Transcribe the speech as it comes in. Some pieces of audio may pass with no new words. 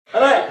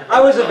I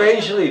was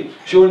eventually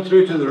shown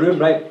through to the room,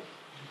 right,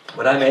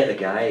 when I met the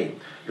guy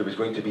who was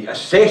going to be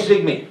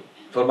assessing me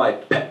for my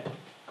PIP,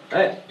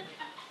 right?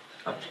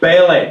 A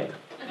bell end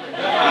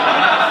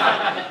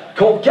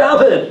called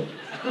Gavin.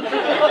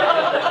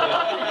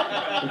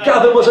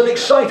 Gavin was an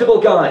excitable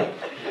guy.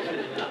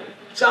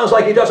 Sounds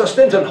like he does a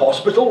stint on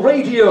hospital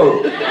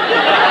radio.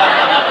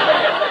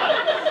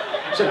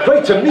 I said,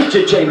 great to meet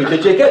you, Jamie.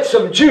 Did you get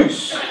some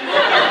juice?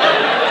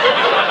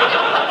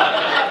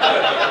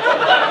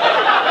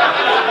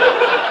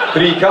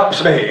 3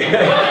 cups, mate.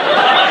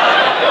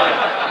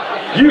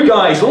 You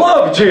guys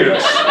love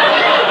juice.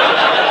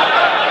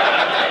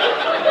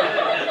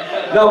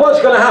 Now, what's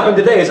going to happen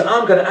today is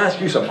I'm going to ask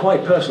you some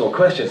quite personal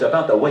questions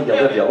about the way you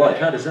live your life.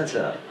 How does that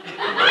sound?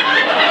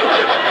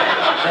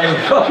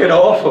 Fucking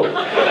awful.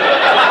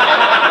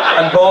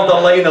 And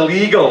borderline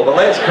illegal, but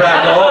let's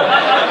crack on.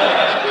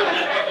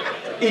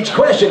 Each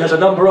question has a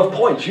number of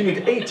points. You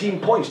need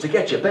 18 points to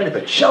get your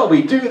benefit. Shall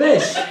we do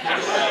this?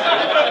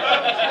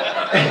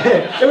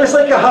 It was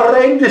like a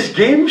horrendous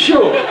game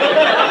show.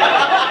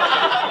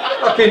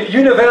 Fucking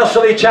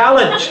universally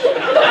challenged.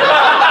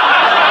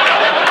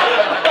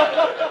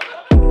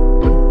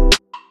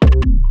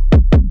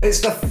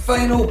 It's the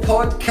final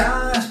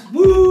podcast.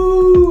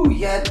 Woo!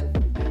 Yeah,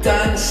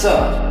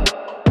 dancer.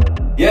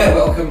 Yeah,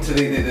 welcome to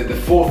the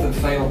fourth and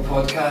final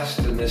podcast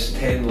in this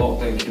 10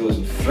 lockdown kilos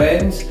and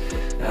friends.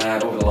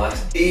 Over the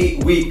last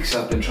 8 weeks,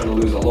 I've been trying to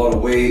lose a lot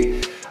of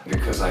weight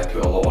because I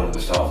put a lot on at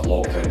the start of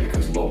lockdown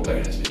because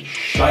lockdown has been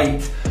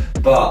shite.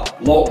 But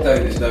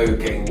lockdown is now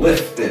getting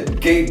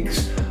lifted.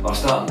 Gigs are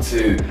starting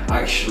to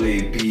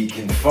actually be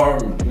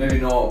confirmed. Maybe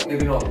not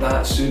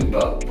that soon,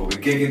 but we'll be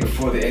gigging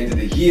before the end of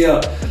the year.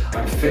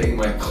 I'm fitting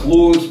my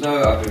clothes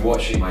now. I've been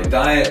watching my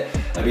diet.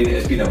 I mean,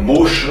 it's been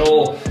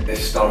emotional.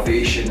 If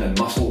starvation and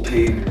muscle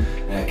pain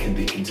can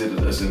be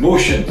considered as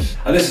emotions.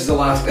 And this is the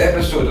last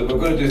episode, and we're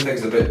going to do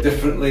things a bit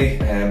differently.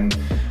 I'm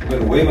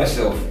going to weigh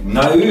myself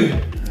now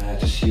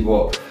to see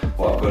what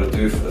I've got to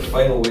do for the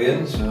final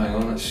weigh-in. So hang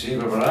on, let's see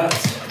where we're at.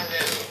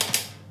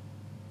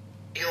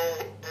 You're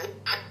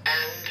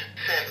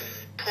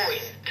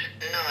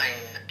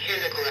 107.9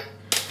 kilograms.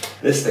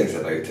 This thing's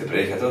about to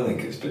break. I don't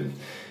think it's been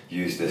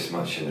used this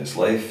much in its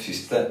life.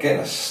 She's getting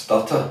a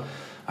stutter.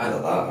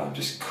 Either that or I'm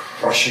just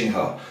crushing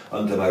her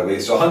under my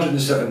waist. So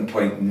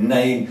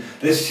 107.9.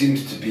 This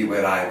seems to be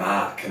where I'm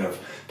at, kind of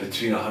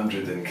between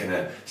 100 and kind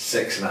of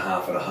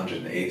 6.5 and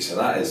 108. So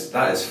that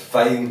is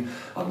fine.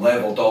 I'm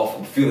levelled off.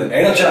 I'm feeling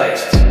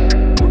energised.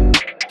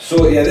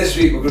 So yeah, this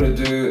week we're going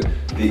to do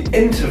the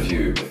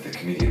interview with the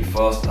comedian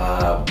first,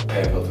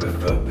 peppered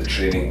with the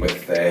training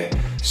with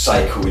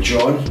Psycho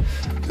John.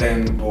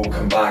 Then we'll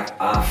come back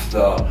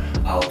after.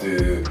 I'll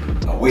do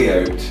a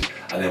way out,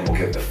 and then we'll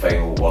give the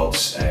final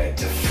words to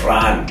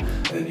Fran,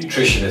 the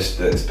nutritionist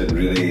that's been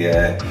really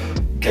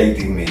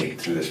guiding me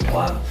through this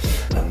plan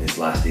in these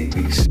last 8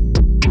 weeks.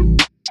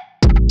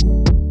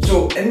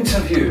 So,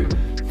 interview.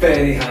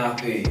 Very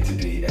happy to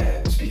be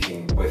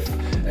speaking with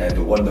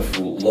the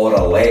wonderful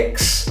Laura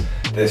Lex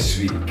this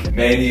week.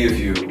 Many of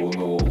you will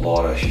know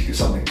Laura. She's got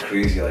something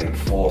crazy like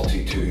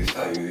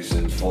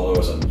 42,000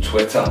 followers on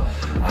Twitter.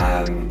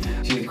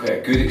 She's had quite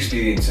a good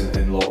experience in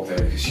lockdown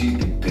because she's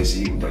been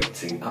busy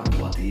writing a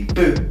bloody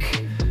book.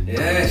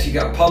 Yeah, she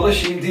got a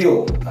publishing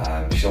deal.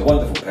 She's a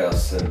wonderful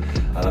person,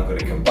 and I'm going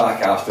to come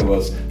back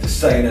afterwards to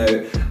sign out,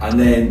 and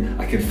then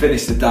I can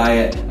finish the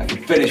diet, I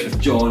can finish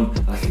with John,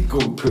 and I can go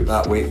and put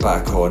that weight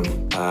back on.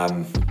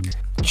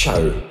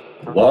 Ciao.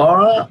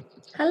 Laura?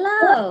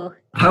 Hello.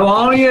 How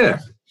are you?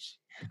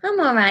 I'm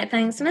all right,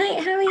 thanks,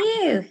 mate. How are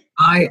you?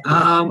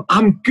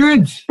 I'm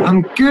good.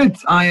 I'm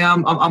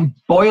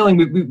boiling.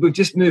 We've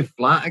just moved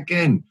flat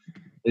again.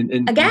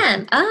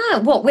 Again?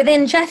 What,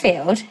 within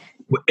Sheffield?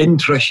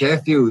 Intra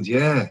Sheffield,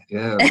 yeah.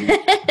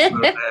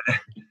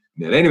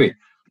 Anyway,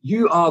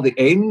 you are the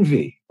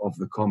envy of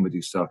the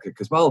comedy circuit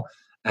because while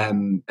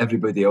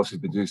everybody else has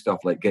been doing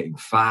stuff like getting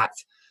fat,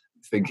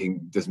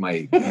 thinking, does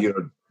my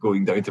beard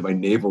going down to my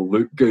navel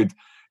look good?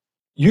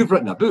 You've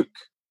written a book.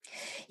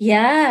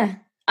 Yeah.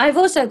 I've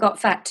also got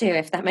fat too,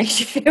 if that makes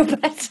you feel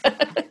better.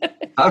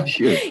 Have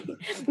you?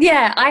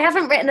 Yeah, I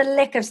haven't written a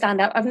lick of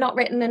stand-up. I've not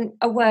written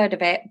a word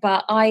of it,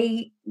 but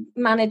I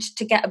managed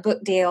to get a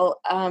book deal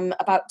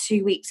about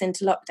 2 weeks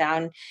into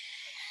lockdown,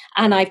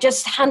 and I've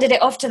just handed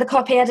it off to the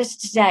copy editor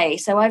today.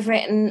 So I've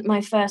written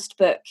my first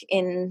book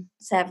in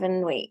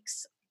 7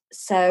 weeks.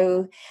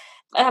 So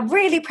I'm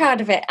really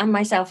proud of it and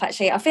myself,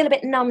 actually. I feel a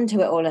bit numb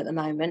to it all at the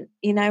moment.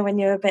 You know, when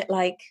you're a bit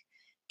like,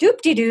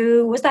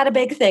 doop-de-doo, was that a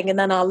big thing? And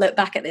then I'll look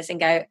back at this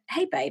and go,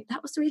 hey, babe,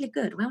 that was really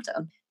good. Well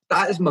done.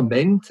 That is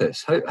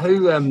momentous. How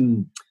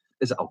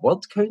is it a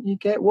word count you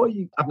get?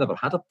 I've never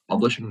had a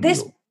publishing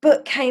This deal.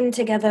 book came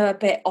together a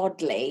bit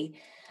oddly.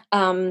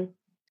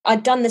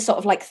 I'd done this sort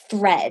of like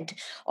thread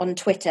on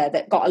Twitter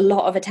that got a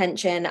lot of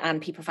attention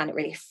and people found it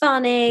really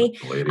funny.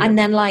 And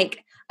then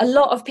like a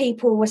lot of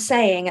people were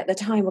saying at the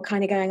time, were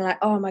kind of going like,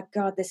 oh my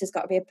God, this has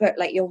got to be a book.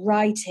 Like your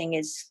writing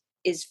is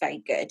is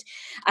very good.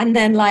 And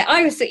then like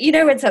I was, you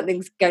know, when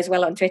something goes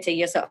well on Twitter,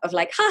 you're sort of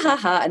like, ha ha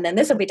ha, and then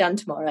this will be done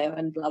tomorrow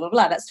and blah blah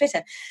blah. That's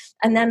Twitter.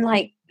 And then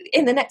like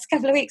in the next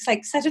couple of weeks,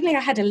 like suddenly I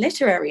had a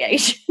literary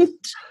agent.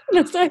 And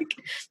I was like,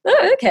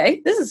 oh,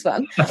 okay, this is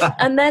fun.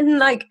 And then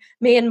like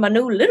me and my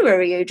new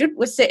literary agent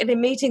was sitting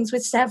in meetings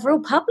with several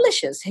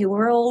publishers who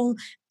were all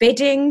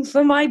bidding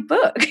for my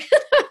book.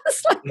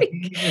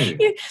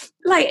 It's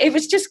like it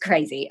was just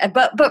crazy,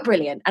 but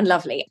brilliant and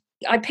lovely.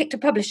 I picked a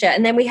publisher,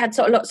 and then we had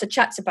sort of lots of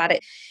chats about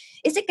it.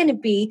 Is it going to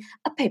be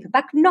a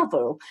paperback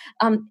novel?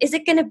 Is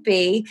it going to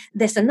be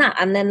this and that?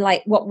 And then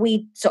like what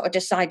we sort of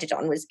decided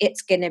on was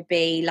it's going to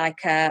be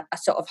like a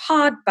sort of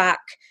hardback,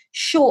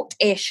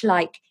 short-ish,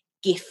 like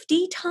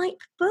gifty type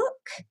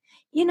book,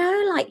 you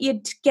know, like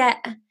you'd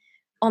get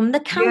on the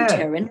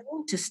counter in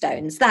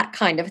Waterstones, that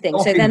kind of thing.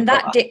 So then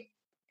that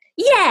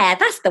yeah,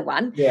 that's the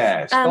one.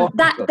 Yes.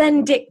 That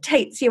then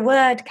dictates your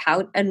word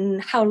count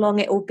and how long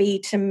it will be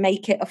to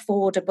make it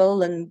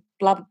affordable and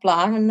blah, blah,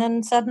 blah. And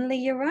then suddenly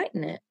you're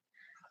writing it.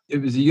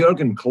 It was a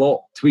Jurgen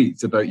Klopp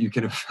tweet about you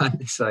kind of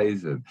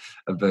fantasizing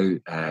about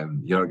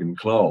Jurgen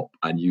Klopp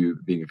and you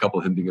being a couple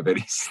of him being a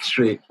very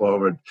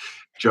straightforward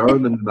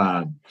German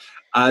man.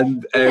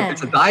 And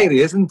it's a diary,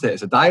 isn't it?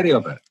 It's a diary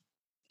of it.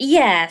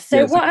 Yeah,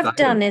 so what I've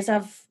done is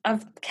I've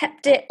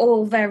kept it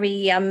all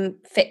very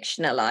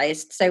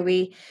fictionalized. So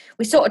we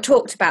sort of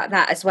talked about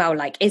that as well.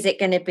 Like, is it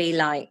going to be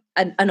like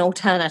an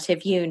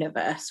alternative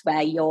universe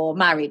where you're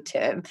married to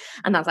him?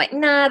 And I was like,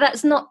 nah,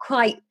 that's not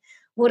quite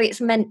what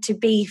it's meant to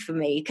be for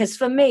me. Because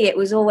for me, it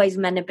was always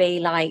meant to be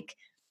like,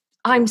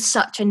 I'm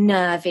such a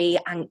nervy,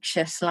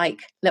 anxious,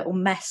 like little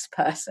mess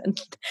person.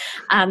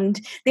 And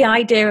the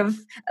idea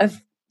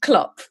of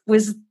Klopp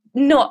was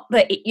not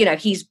that, you know,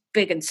 he's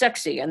big and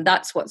sexy and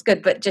that's what's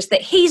good, but just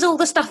that he's all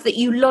the stuff that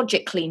you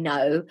logically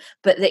know,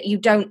 but that you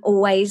don't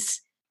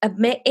always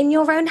admit in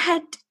your own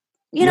head.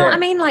 You know what I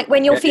mean? Like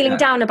when you're feeling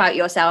down about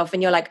yourself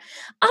and you're like,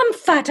 I'm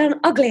fat and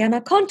ugly and I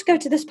can't go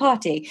to this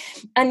party.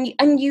 And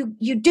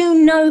you do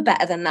know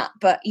better than that,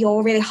 but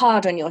you're really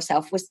hard on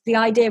yourself. Was the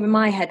idea in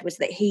my head was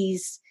that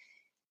he's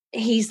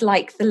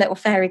like the little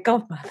fairy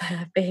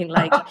godmother being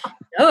like,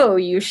 oh,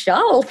 you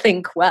shall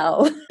think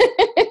well.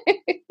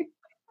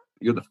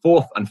 You're the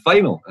fourth and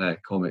final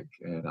comic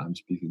that I'm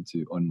speaking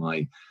to on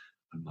my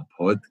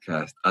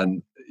podcast,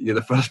 and you're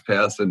the first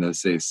person that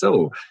says,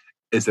 so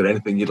is there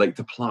anything you'd like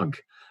to plug?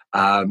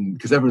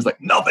 Because everyone's like,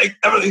 nothing,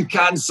 everything's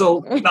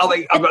cancelled,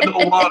 nothing, I've got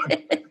no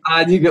work.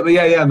 And you go,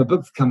 yeah, my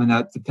book's coming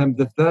out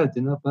September the 3rd,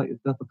 you know, buy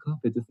yourself a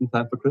copy just in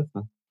time for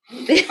Christmas.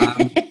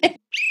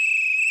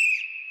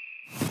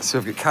 So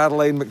I've got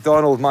Caroline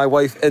McDonald, my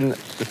wife, in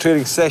the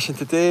training session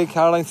today.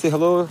 Caroline, say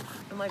hello.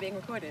 Am I being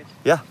recorded?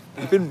 Yeah,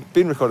 you've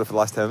been recorded for the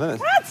last 10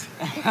 minutes. What?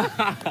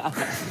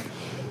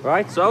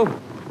 Right, so,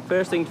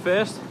 first things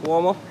first,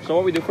 warm-up. So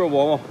what we do for a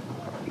warm-up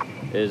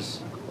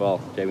is,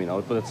 well, Jamie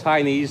knows, but it's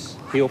high knees,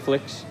 heel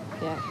flicks,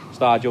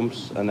 star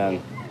jumps, and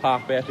then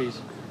half burpees.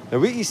 Now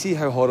wait, you see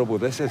how horrible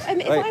this is.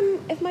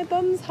 If my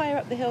bum's higher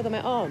up the hill than my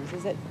arms,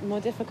 is it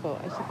more difficult?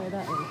 I should go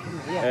that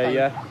way,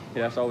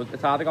 yeah, so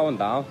it's harder going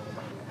down.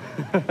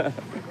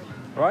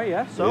 Right,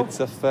 yeah, so it's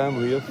a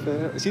family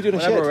affair. Is he doing a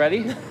whenever shit? we're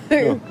ready.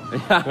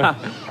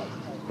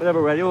 Whenever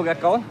we're ready, we'll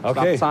get going.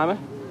 Okay. Start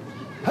the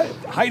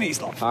timer. High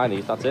knees, love. High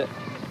knees, that's it.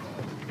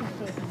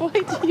 Why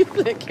do you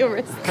flick your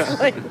wrist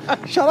like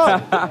that? Shut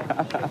up.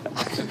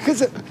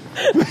 Because it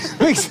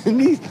makes the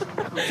knees.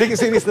 Take it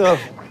seriously,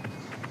 love.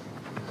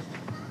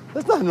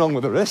 There's nothing wrong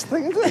with the wrist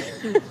thing, is it?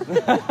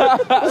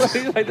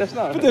 Like this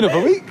now. Been doing it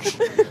for weeks.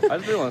 I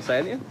just didn't want to say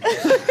anything.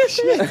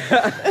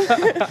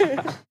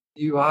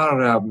 You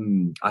are,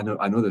 I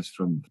know this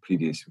from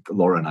previous,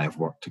 Laura and I have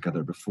worked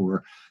together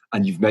before,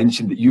 and you've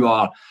mentioned that you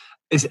are,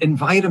 is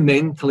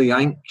environmentally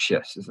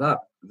anxious. Is that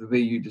the way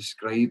you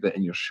describe it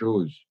in your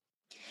shows?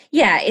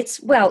 Yeah,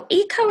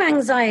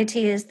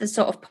 eco-anxiety is the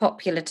sort of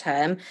popular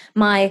term.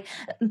 My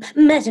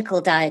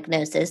medical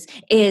diagnosis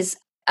is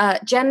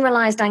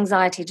generalized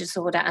anxiety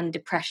disorder and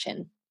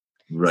depression.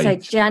 Right. So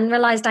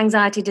generalized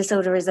anxiety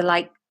disorder is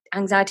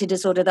anxiety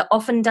disorder that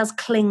often does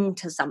cling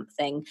to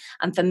something.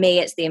 And for me,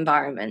 it's the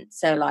environment.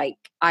 So like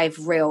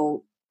I've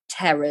real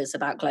terrors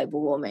about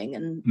global warming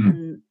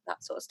and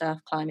that sort of stuff,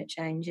 climate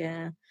change,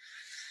 yeah.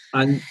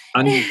 And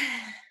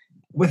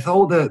with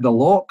all the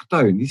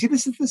lockdown, you see,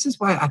 this is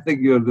why I think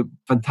you're the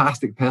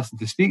fantastic person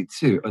to speak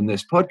to on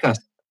this podcast.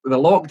 With the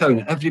lockdown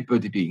and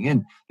everybody being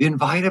in, the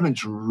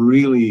environment's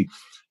really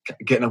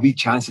getting a wee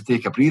chance to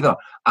take a breather,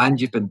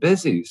 and you've been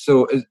busy.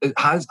 So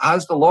has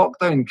the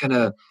lockdown kind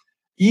of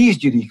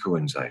eased your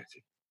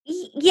eco-anxiety?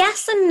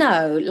 Yes and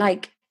no.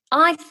 Like,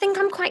 I think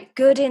I'm quite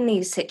good in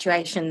these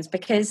situations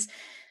because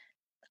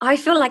I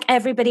feel like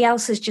everybody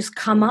else has just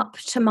come up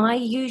to my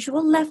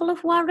usual level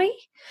of worry.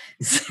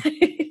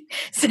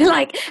 So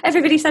like,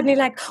 everybody's suddenly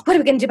like, what are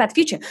we going to do about the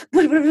future?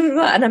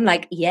 And I'm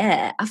like,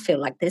 yeah, I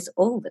feel like this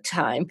all the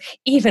time,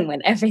 even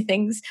when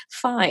everything's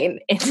fine,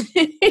 in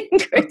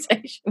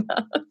quotation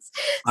marks.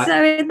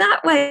 So in that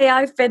way,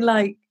 I've been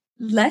like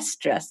less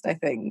stressed, I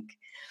think.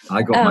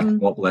 I got my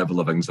top level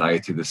of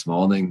anxiety this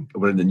morning.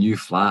 We're in the new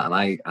flat,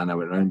 and I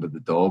went round with the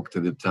dog to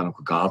the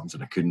botanical gardens,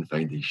 and I couldn't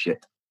find his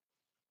shit.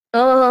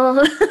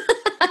 Oh.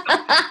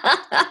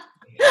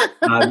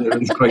 And it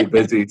was quite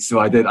busy, so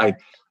I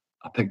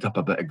picked up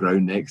a bit of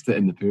ground next to it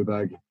in the poo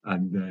bag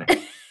and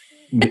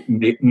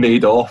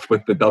made off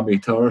with the dummy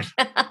turd.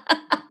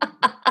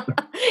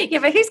 Yeah,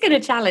 but who's going to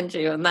challenge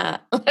you on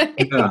that?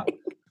 Yeah.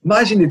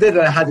 Imagine you did,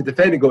 and I had to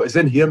defend and go, "It's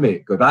in here,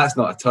 mate." Go, "That's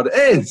not a turd."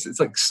 It is. It's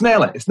like,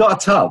 smell it. It's not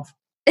a turd.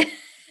 It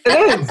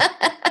is.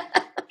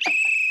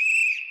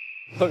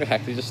 Look at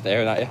Hector just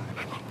staring at you.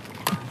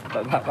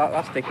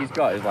 That stick he's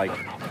got is like,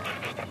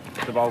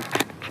 it's about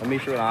 1.5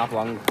 meters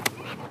long.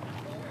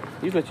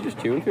 He's literally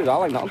just chewing through that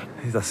like nothing.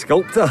 He's a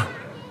sculptor.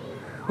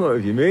 What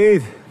have you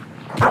made?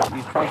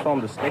 He's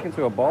transformed the stick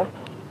into a ball.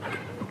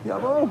 Yeah,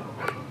 well.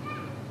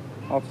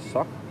 Oh, it's a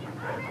sock.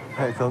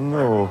 Hector,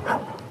 no.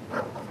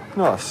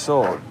 Not a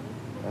sock.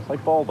 It's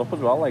like balled up as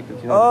well, like, you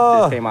know, Oh.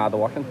 it just came out of the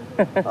washing.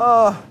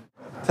 Oh,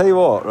 tell you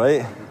what,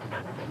 right?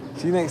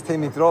 See, next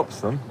time he drops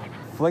them,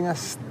 fling a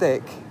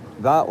stick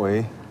that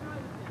way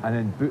and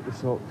then boot the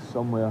socks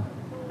somewhere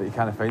that you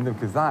can't find them,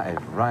 because that is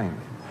rank.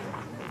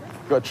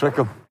 Got to trick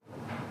him.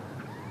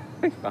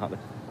 He's found it.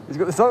 He's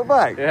got the sock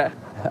back? Yeah.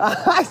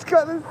 He's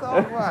got the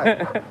sock back.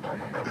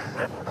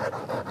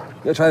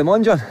 You gotta try them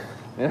on, John.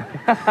 You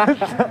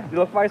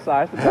look my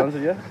size, to be honest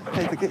with you.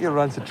 Hey, to get your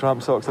rancid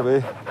tramp socks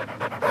away.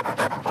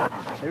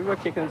 Maybe we're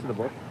kicking into the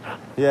bush.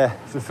 Yeah,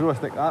 so throw a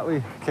stick that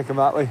way, kick him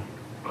that way.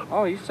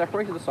 Oh, he's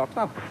separated the socks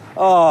now.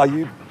 Oh,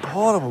 you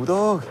horrible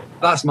dog.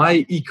 That's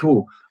my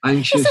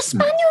eco-anxious. Is a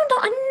spaniel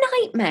not a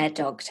nightmare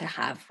dog to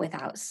have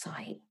without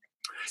sight?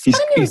 He's-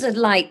 Spaniels are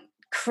like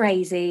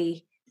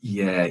crazy.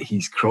 Yeah,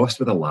 he's crossed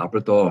with a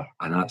Labrador,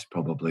 and that's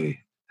probably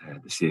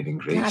the saving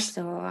grace. That's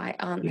all right,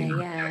 aren't they?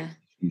 Yeah.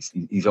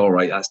 He's all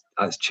right.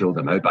 That's chilled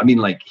him out. But I mean,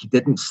 like, he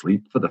didn't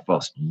sleep for the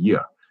first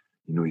year.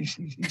 You know, he's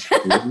and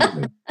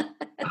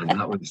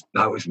that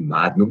was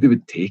mad. Nobody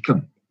would take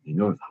him. You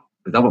know,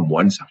 they'd have him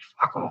once, and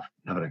fuck off,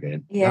 never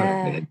again. Yeah.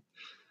 Never again.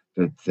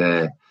 But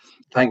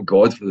thank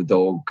God for the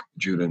dog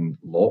during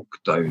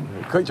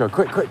lockdown. Quick, John,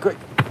 quick.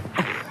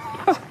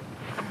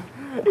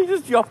 He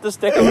just dropped the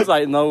stick and was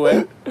like, no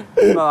way.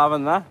 I'm not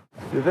having that.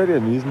 You're very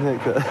amusing,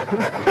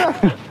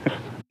 Hector.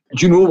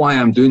 Do you know why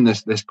I'm doing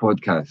this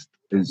podcast?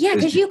 Yeah,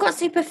 because you got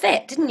super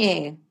fit, didn't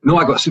you? No,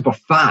 I got super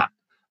fat,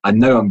 and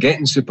now I'm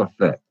getting super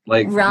fit.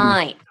 Like,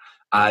 Right.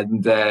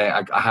 And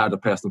I hired a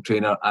personal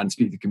trainer and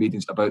speak to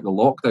comedians about the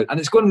lockdown, and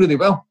it's going really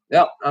well.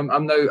 Yeah, I've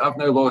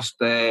now lost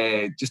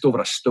just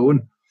over a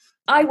stone.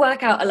 I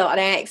work out a lot and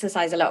I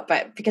exercise a lot,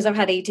 but because I've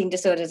had eating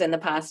disorders in the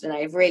past and I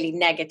have really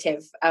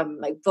negative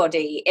like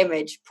body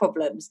image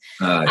problems,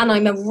 and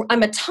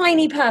I'm a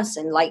tiny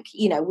person. Like,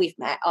 you know, we've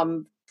met.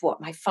 I'm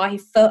my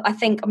 5 foot. I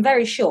think I'm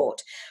very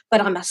short,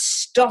 but I'm a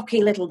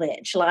stocky little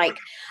bitch. Like,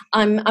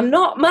 I'm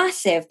not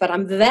massive, but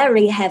I'm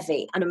very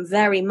heavy and I'm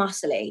very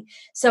muscly.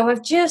 So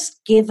I've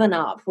just given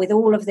up with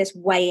all of this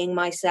weighing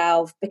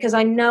myself, because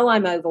I know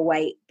I'm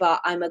overweight,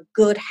 but I'm a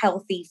good,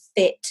 healthy,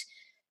 fit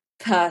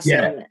person.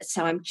 Yeah.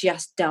 So I'm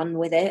just done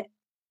with it.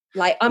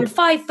 Like, I'm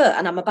 5 foot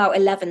and I'm about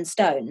 11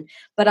 stone,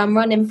 but I'm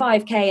running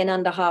 5K in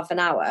under half an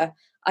hour.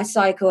 I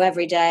cycle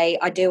every day.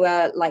 I do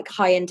a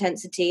high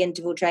intensity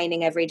interval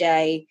training every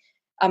day.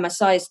 I'm a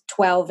size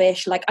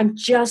 12-ish. Like, I'm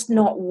just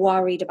not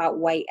worried about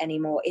weight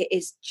anymore. It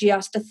is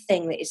just a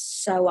thing that is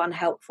so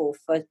unhelpful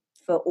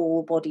for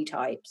all body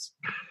types.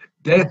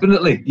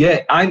 Definitely.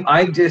 Yeah,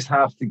 I just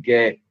have to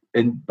get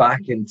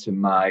back into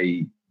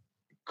my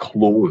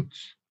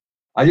clothes.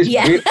 I just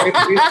wait.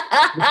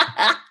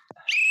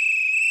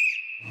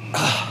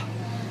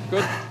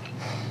 Good.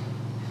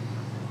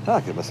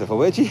 I get myself a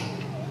wedgie.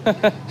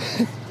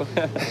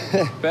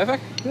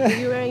 Perfect. Are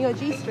you wearing your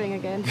G-string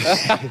again?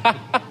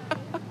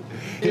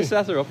 You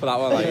set her up for that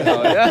one, like, you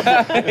know.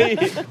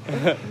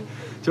 Yeah.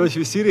 John, should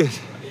be serious.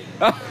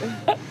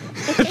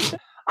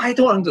 I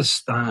don't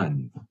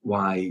understand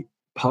why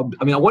I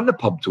want the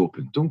pub to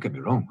open. Don't get me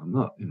wrong. I'm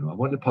not, I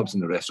want the pubs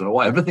and the restaurant. I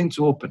want everything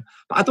to open.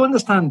 But I don't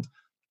understand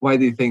why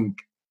they think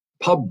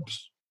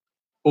pubs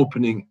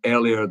opening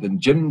earlier than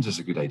gyms is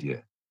a good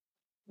idea.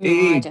 No,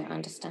 I don't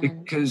understand.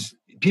 Because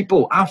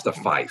people after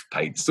 5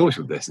 pints,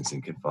 social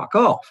distancing can fuck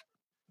off.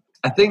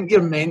 I think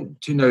you're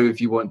meant to now,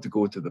 if you want to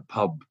go to the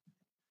pub,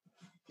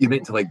 you're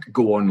meant to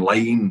go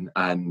online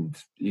and,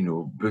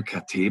 book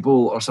a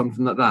table or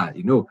something like that,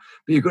 But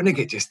you're going to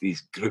get just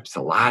these groups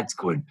of lads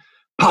going,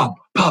 pub,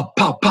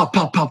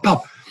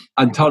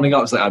 and turning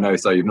up. It's like, I know,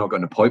 sorry, you've not got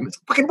an appointment.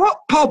 Fucking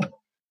what? Pub?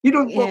 You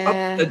don't.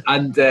 Yeah.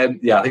 And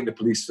I think the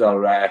police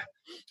are. I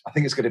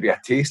think it's going to be a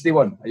tasty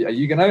one. Are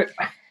you going out?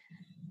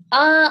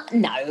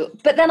 No,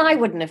 but then I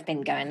wouldn't have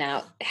been going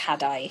out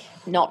had I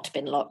not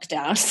been locked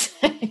out.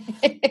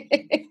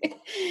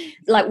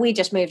 Like, we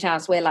just moved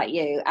house, we're like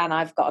you, and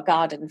I've got a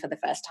garden for the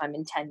first time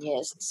in 10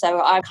 years.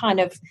 So I'm kind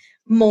of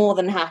more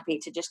than happy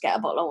to just get a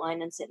bottle of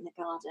wine and sit in the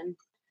garden.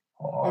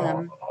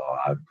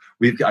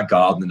 We've got a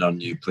garden in our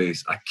new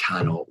place. I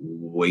cannot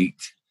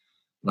wait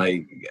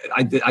Like,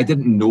 I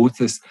didn't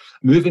notice,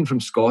 moving from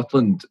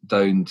Scotland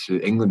down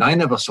to England, I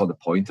never saw the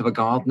point of a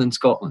garden in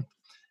Scotland.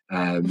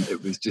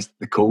 It was just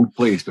the cold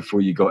place before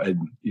you got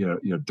in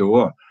your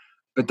door.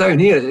 But down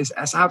here, it's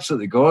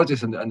absolutely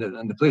gorgeous, and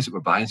the place that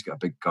we're buying's got a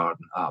big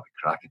garden. It'll be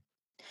cracking.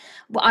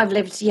 Well, I've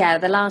lived,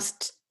 the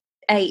last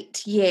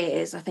 8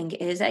 years, I think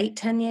it is,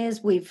 10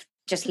 years, we've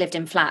just lived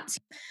in flats.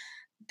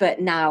 But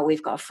now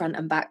we've got a front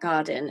and back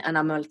garden, and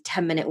I'm a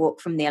 10-minute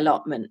walk from the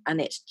allotment, and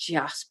it's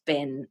just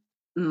been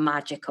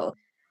magical.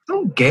 I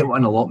don't get what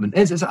an allotment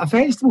is. Is it a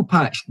vegetable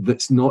patch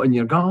that's not in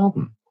your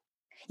garden?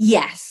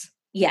 Yes,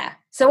 yeah.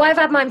 So I've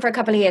had mine for a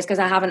couple of years because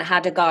I haven't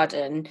had a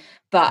garden,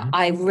 but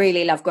I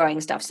really love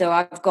growing stuff. So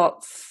I've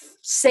got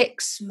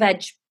 6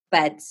 veg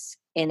beds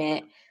in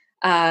it,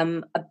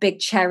 a big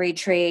cherry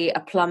tree, a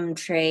plum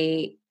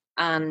tree,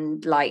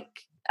 and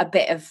like a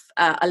bit of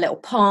a little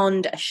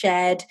pond, a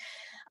shed.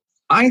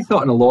 I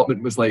thought an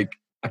allotment was like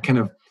a kind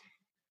of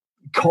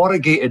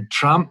corrugated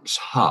tramp's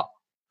hut.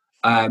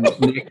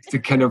 Next to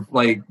kind of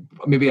like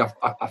maybe a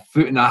 1.5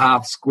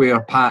 foot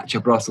square patch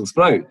of Brussels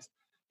sprouts.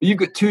 But you've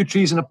got 2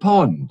 trees and a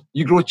pond.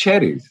 You grow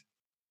cherries.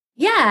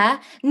 Yeah,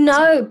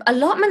 no,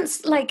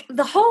 allotments, like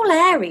the whole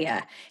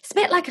area, it's a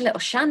bit like a little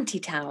shanty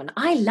town.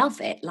 I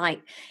love it.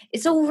 Like,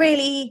 it's all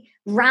really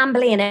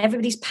rambly, and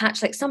everybody's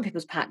patch, like some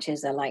people's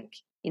patches are like,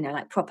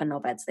 like proper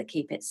knobheads that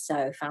keep it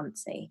so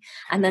fancy.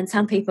 And then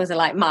some people's are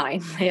like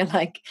mine. They're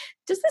like,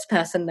 does this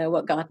person know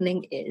what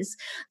gardening is?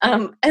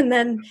 And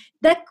then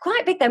they're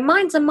quite big though.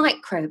 Mine's a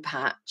micro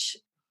patch.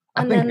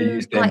 I think they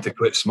use them to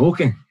quit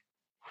smoking.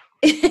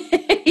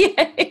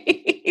 Yeah.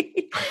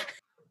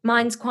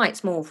 Mine's quite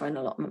small for an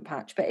allotment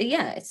patch, but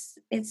yeah,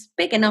 it's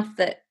big enough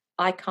that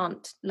I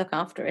can't look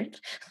after it.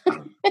 I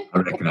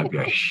reckon I'd be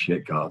a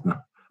shit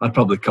gardener. I'd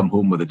probably come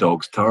home with a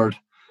dog's turd.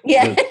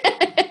 Yeah.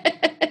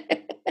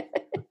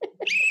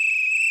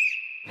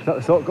 Is that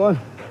the sock gone?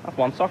 That's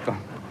one sock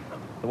gone.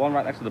 The one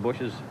right next to the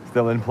bush is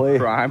Still in play.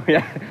 prime,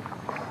 yeah.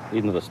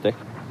 Need another stick.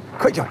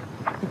 Quick, John.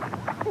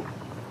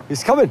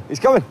 He's coming.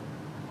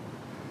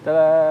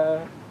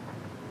 Ta-da!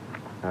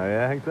 Oh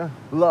yeah, Hector.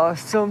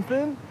 Lost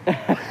something?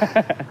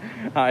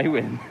 I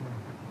win.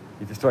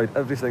 He destroyed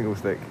every single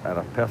stick and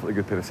a perfectly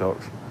good pair of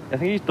socks. I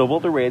think he's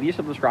doubled the radius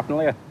of the scrapping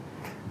layer.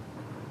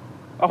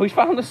 Oh, he's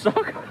found the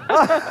sock.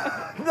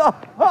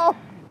 No!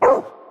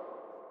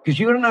 Because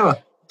you're now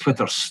a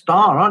Twitter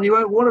star, aren't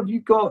you? What have you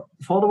got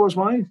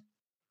followers-wise?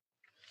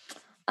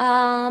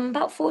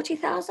 About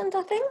 40,000,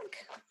 I think.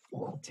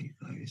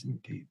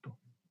 40,000 people.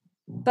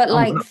 But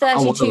like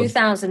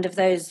 32,000 of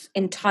those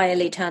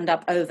entirely turned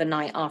up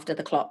overnight after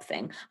the Klopp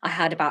thing. I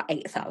had about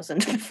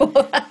 8,000 before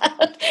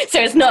that.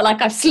 So it's not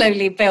like I've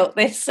slowly built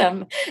this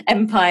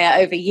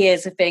empire over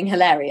years of being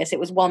hilarious. It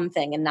was one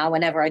thing, and now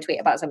whenever I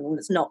tweet about something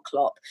that's not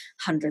Klopp,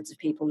 hundreds of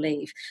people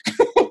leave.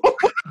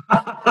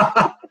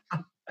 I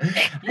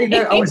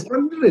was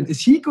wondering,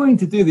 is he going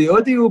to do the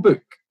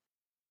audiobook?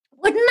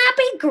 Wouldn't that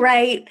be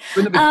great?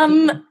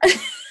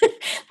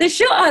 The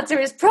short answer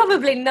is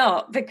probably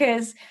not,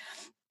 because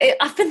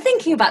I've been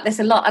thinking about this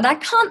a lot, and I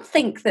can't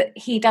think that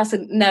he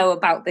doesn't know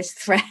about this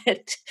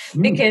thread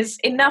because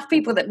enough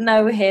people that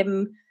know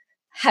him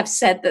have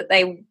said that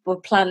they were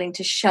planning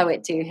to show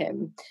it to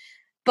him.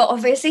 But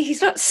obviously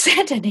he's not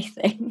said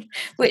anything,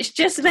 which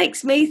just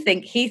makes me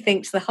think he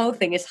thinks the whole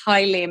thing is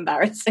highly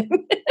embarrassing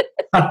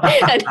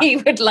and he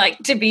would like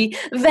to be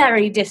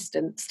very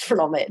distanced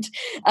from it.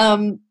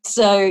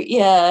 So,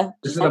 yeah.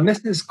 Is there a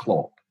Mrs.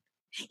 Klopp?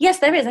 Yes,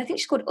 there is. I think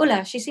she's called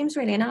Ulla. She seems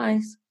really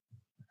nice.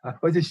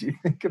 What did she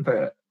think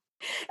about it?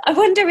 I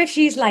wonder if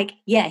she's like,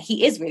 yeah,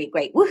 he is really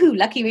great. Woohoo,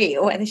 lucky me.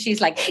 Or whether she's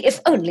like, if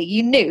only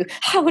you knew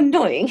how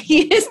annoying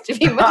he is to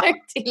be married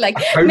to. Like,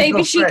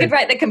 maybe she could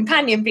write the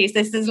companion piece.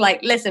 This is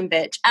like, listen,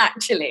 bitch,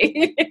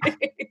 actually,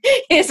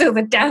 here's all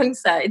the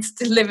downsides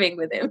to living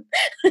with him.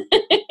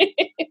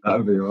 That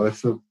would be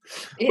awesome.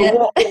 Yeah.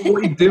 What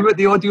do you do with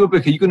the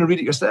audiobook? Are you going to read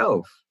it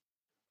yourself?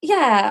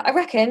 Yeah, I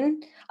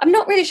reckon. I'm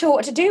not really sure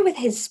what to do with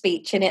his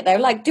speech in it, though.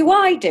 Like, do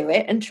I do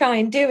it and try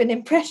and do an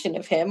impression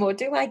of him, or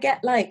do I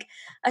get, like,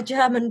 a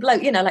German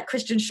bloke, like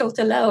Christian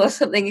Schulterloh or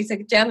something? He's a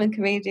German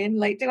comedian.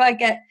 Like, do I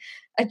get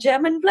a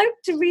German bloke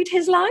to read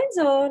his lines,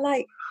 or,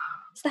 like,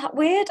 is that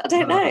weird? I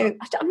don't know.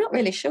 I'm not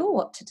really sure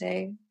what to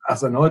do.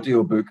 As an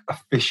audiobook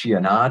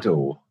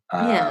aficionado,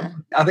 Yeah.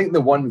 I think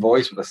the one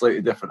voice with a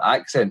slightly different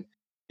accent,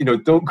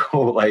 don't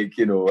go like,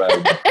 Full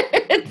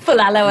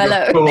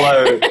hello. Full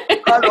out.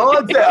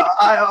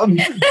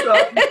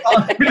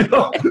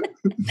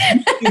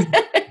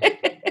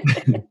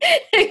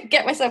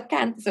 Get myself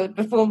cancelled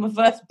before my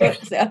first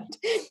book's out.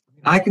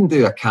 I can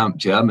do a Camp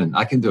German.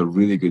 I can do a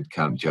really good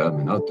Camp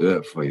German. I'll do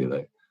it for you.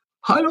 Like,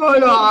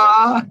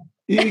 hello.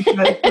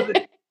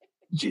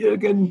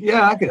 Jürgen.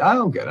 Yeah, I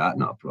don't get that.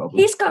 Not a problem.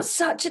 He's got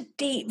such a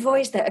deep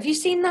voice, though. Have you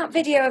seen that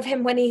video of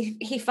him when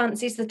he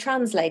fancies the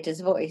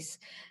translator's voice?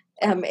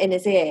 in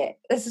his ear.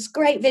 There's this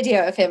great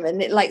video of him,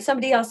 and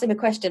somebody asks him a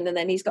question, and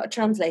then he's got a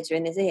translator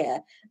in his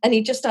ear, and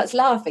he just starts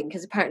laughing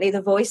because apparently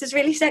the voice is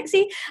really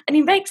sexy, and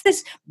he makes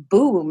this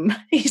boom.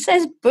 He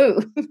says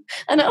boom,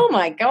 and oh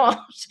my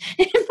gosh,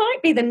 it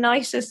might be the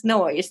nicest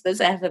noise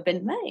that's ever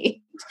been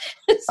made.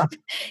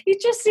 He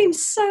just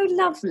seems so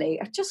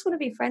lovely. I just want to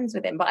be friends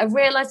with him, but I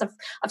realise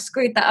I've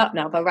screwed that up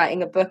now by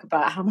writing a book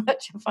about how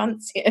much I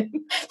fancy him.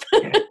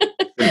 Yeah,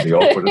 it's going to be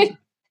awkward, isn't it?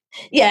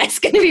 Yeah, it's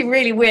going to be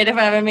really weird if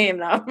I ever meet him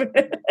now.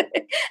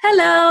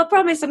 Hello, I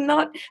promise I'm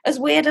not as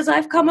weird as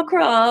I've come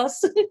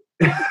across. You'll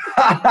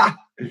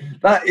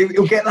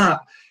get that.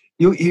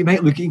 You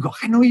might look at you and go,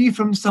 I know you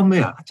from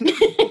somewhere.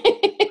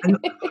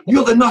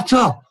 You're the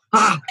nutter.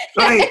 Ah,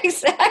 right.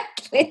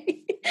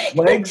 Exactly.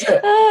 Legs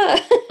it.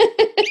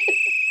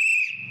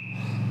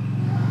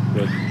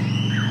 Good.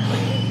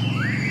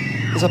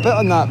 There's a bit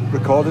on that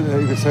recording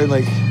that it would sound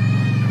like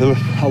there were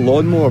a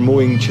lawnmower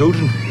mowing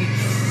children.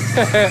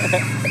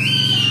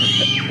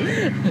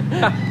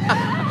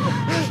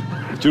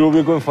 Do you know what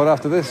we're going for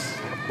after this?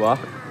 What?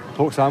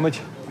 Pork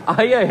sandwich.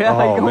 Oh, yeah.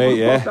 Oh, mate,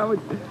 yeah.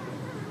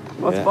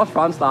 What's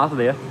Fran started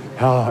here?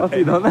 What's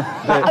he done?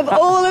 Of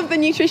all of the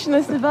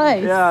nutritionist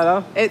advice, Yeah, I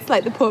know. it's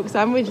like the pork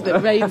sandwich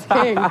that reigns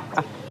king.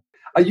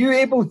 Are you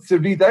able to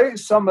read out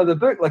some of the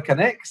book, like an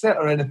excerpt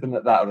or anything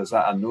like that, or is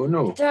that a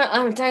no-no?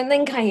 I don't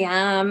think I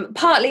am.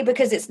 Partly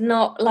because it's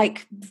not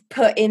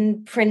put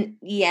in print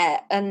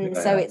yet, and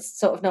so it's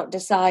sort of not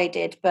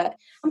decided. But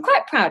I'm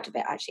quite proud of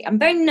it, actually. I'm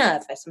very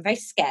nervous. I'm very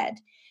scared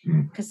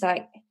because,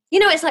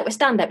 it's like with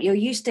stand-up. You're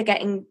used to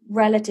getting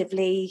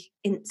relatively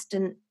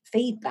instant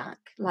feedback.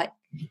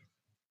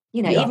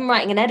 Even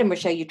writing an Edinburgh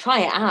show, you try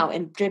it out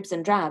in dribs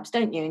and drabs,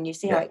 don't you? And you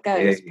see how it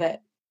goes. Yeah.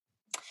 But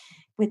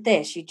with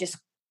this, you just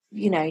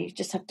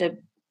have to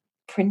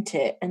print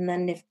it, and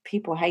then if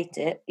people hate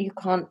it, you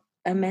can't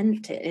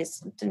amend it. It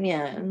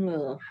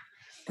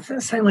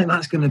doesn't sound like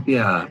that's going to be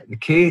the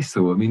case,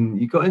 though. I mean,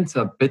 you got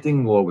into a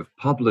bidding war with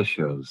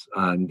publishers,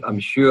 and I'm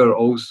sure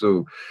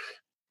also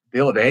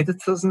they'll have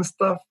editors and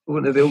stuff.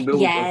 Won't they? You'll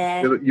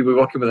be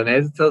working with an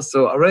editor,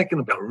 so I reckon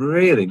it'll be a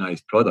really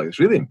nice product. It's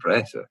really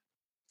impressive.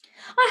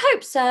 I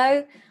hope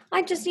so.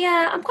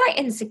 I'm quite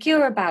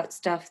insecure about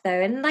stuff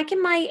though, and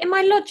in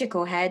my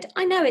logical head,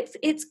 I know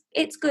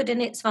it's good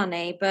and it's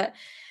funny, but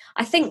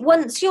I think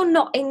once you're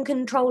not in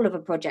control of a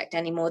project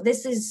anymore,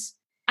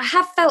 I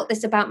have felt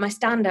this about my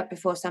stand-up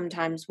before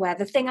sometimes, where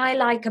the thing I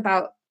like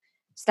about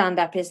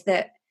stand-up is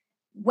that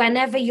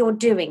whenever you're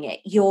doing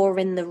it, you're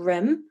in the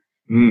room.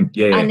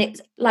 And it's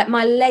like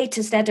my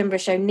latest Edinburgh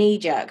show, Knee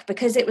Jerk,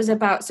 because it was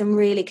about some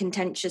really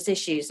contentious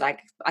issues.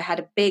 Like I had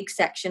a big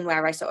section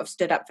where I sort of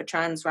stood up for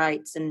trans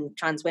rights and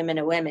trans women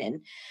are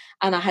women.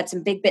 And I had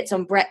some big bits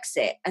on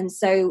Brexit. And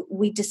so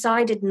we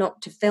decided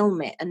not to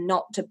film it and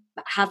not to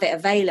have it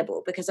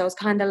available, because I was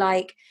kind of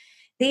like,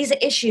 these are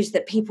issues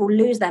that people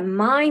lose their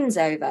minds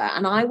over.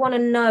 And I want to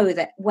know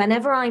that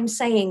whenever I'm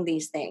saying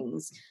these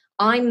things,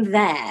 I'm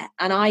there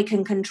and I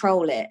can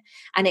control it,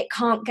 and it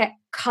can't get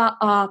cut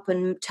up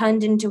and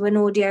turned into an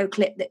audio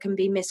clip that can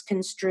be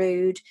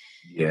misconstrued.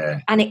 Yeah.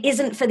 And it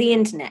isn't for the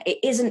internet. It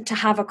isn't to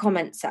have a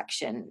comment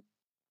section.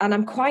 And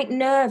I'm quite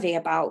nervy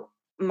about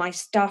my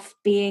stuff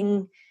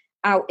being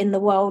out in the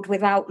world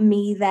without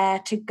me there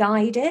to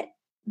guide it.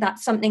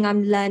 That's something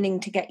I'm learning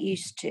to get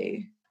used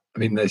to. I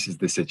mean, this is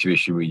the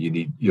situation where you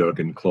need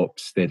Jurgen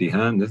Klopp's steady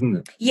hand, isn't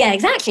it? Yeah,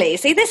 exactly.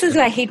 See, this is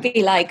where he'd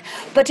be like,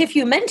 but if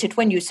you meant it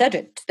when you said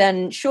it,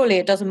 then surely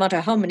it doesn't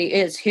matter how many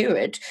ears hear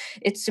it.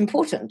 It's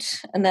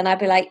important. And then I'd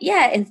be like,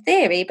 yeah, in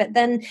theory, but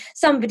then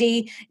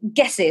somebody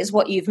guesses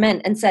what you've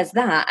meant and says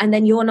that, and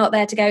then you're not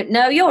there to go,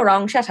 no, you're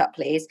wrong, shut up,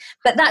 please.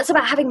 But that's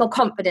about having more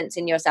confidence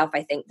in yourself,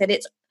 I think, that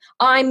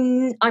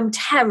I'm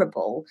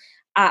terrible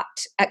at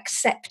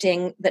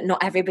accepting that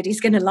not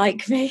everybody's going to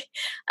like me,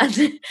 and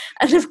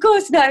of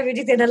course not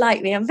everybody's going to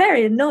like me. I'm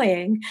very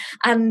annoying,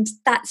 and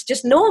that's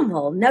just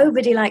normal.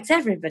 Nobody likes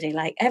everybody.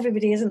 Like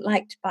everybody isn't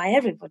liked by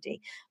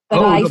everybody.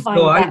 But I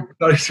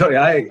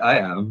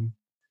am.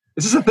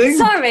 Is this a thing?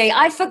 Sorry,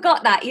 I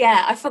forgot that.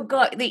 Yeah, I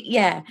forgot that.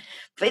 Yeah,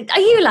 but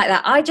are you like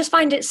that? I just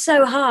find it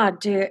so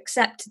hard to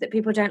accept that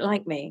people don't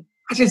like me.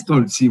 I just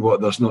don't see what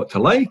there's not to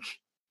like.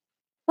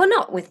 Well,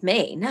 not with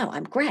me. No,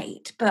 I'm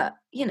great, but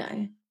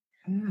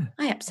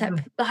I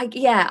accept,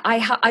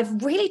 I'm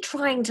really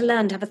trying to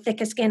learn to have a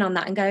thicker skin on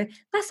that and go,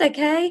 that's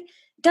okay.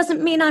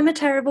 Doesn't mean I'm a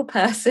terrible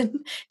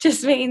person.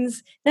 Just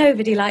means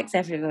nobody likes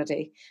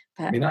everybody.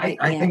 But I mean,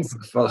 I think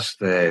for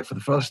the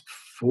first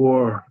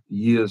 4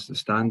 years of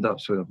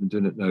stand-up, so I've been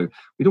doing it now,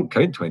 we don't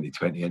count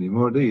 2020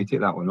 anymore, do you? Take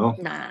that one off.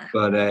 Nah.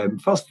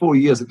 But first 4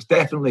 years, it was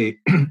definitely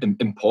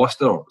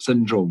imposter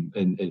syndrome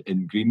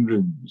in green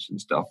rooms and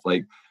stuff.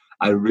 Like,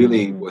 I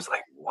really was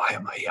like, why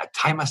am I here? I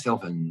tie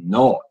myself in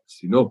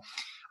knots, And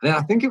then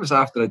I think it was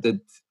after I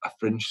did a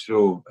Fringe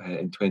show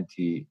in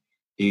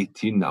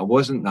 2018 that I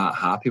wasn't that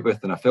happy with,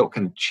 and I felt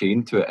kind of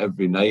chained to it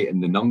every night,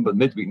 and the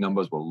midweek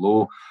numbers were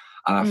low,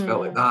 and I felt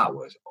like that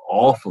was an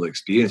awful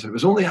experience. And it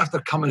was only after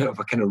coming out of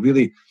a kind of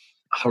really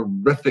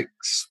horrific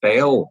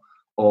spell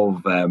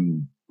of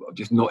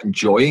just not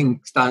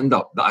enjoying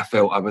stand-up that I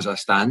felt I was a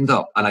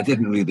stand-up, and I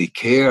didn't really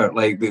care.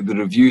 Like the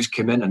reviews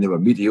came in and they were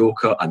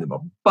mediocre, and they were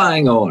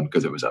bang on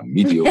because it was a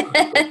mediocre.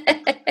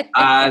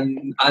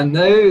 and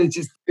now it's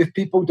just, if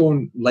people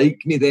don't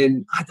like me,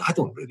 then I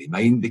don't really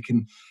mind. They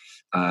can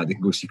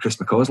go see Chris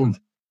McCausland.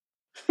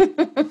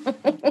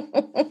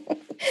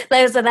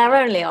 Those are their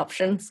only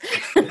options.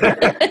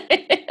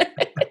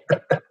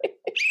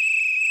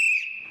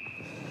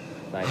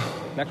 Nice.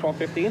 Next one,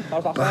 15.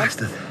 How's that sound?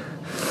 Bastard.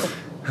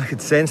 I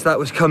could sense that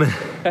was coming.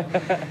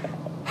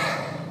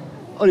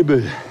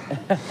 Honeyboo.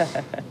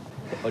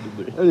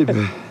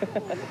 Honeyboo.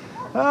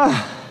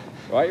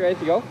 Right, you ready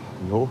to go?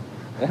 No.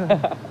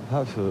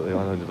 Absolutely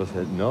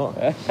 100% not.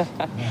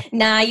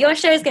 Nah, your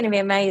show's going to be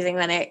amazing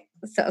when it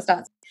sort of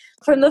starts.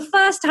 From the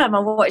first time I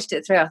watched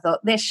it through, I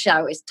thought, this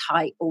show is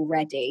tight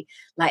already.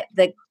 Like,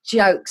 the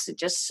jokes are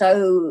just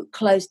so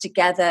close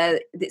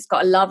together. It's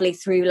got a lovely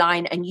through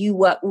line, and you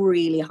work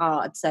really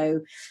hard.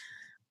 So,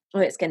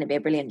 it's going to be a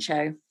brilliant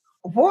show.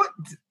 What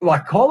do I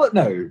call it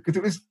now? Because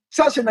it was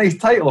such a nice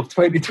title of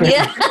 2020.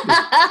 Yeah.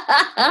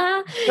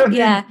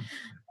 Yeah.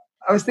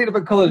 I was thinking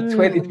about calling it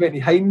 2020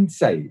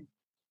 hindsight.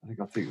 I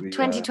think I'll take the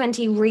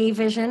 2020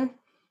 revision.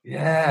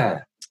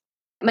 Yeah.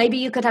 Maybe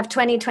you could have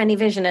 2020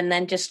 vision and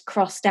then just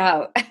crossed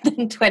out, and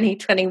then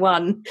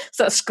 2021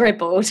 sort of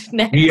scribbled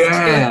next.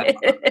 Yeah.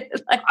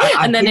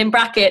 And then in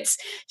brackets,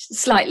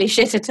 slightly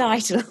shitter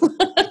title.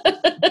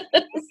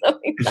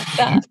 Something like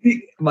that.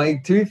 My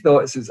two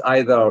thoughts is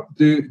either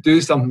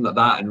do something like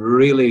that and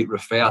really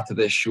refer to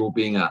this show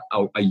being a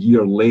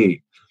year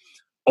late,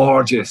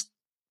 or just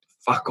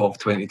fuck off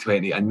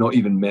 2020 and not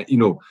even,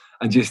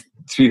 and just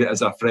treat it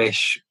as a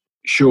fresh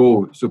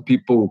show, so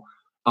people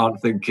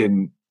aren't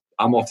thinking,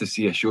 I'm off to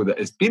see a show that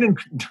has been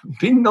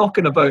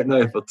knocking about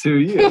now for 2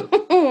 years.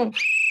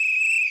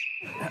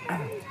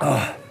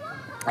 I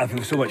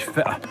feel so much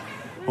fitter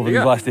over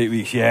these last 8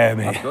 weeks. Yeah,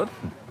 mate. That's good.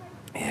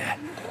 Yeah.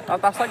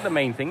 That's like the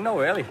main thing, though,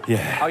 really. Yeah.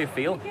 How you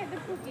feel.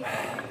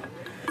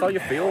 It's how you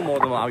feel more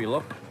than how you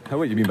look.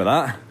 What do you mean by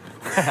that?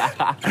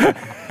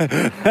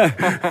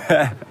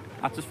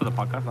 That's just for the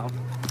podcast now.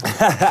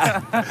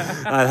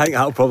 I think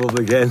that'll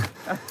probably again.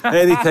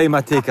 Anytime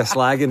I take a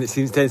slagging, it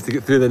tends to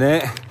get through the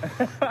net.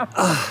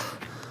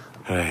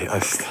 Right,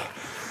 let's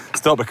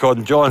stop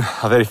recording. John,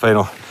 a very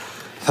final.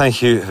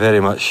 Thank you very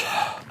much.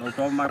 No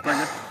problem, my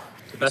pleasure.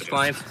 The best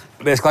client.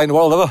 Best client in the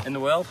world ever. In the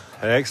world.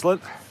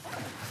 Excellent.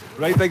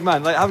 Right, big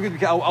man. Like, have a good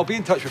weekend. I'll be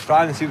in touch with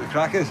Fran and see what the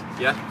crack is.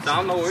 Yeah,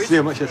 Sam, no worries. See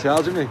how much you're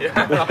charging me.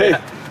 Yeah. Right.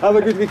 Have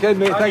a good weekend,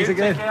 mate. Thanks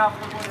again.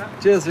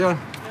 Cheers, John.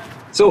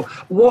 So,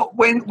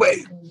 when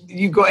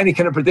you got any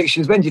kind of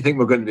predictions? When do you think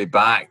we're going to be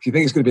back? Do you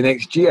think it's going to be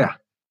next year?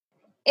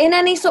 In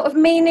any sort of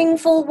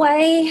meaningful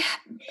way,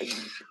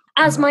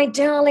 as my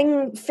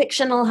darling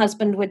fictional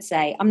husband would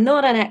say, I'm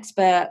not an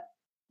expert.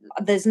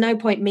 There's no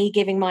point me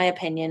giving my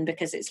opinion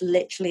because it's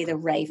literally the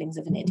ravings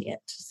of an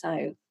idiot.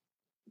 So,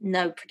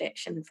 no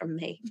prediction from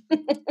me.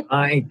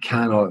 I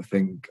cannot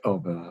think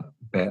of a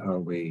better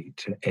way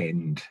to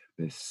end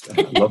this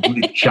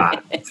lovely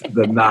chat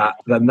than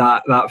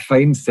that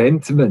fine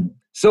sentiment.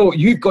 So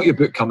you've got your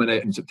book coming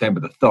out on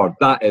September the 3rd.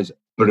 That is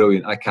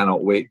brilliant. I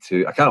cannot wait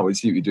to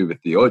see what you do with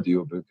the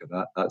audio book of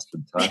that. That's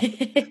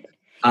fantastic. You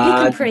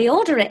can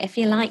pre-order it if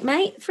you like,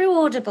 mate, through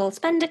Audible.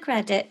 Spend a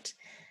credit.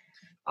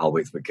 I'll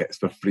wait till it gets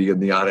for free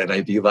in the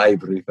RNIB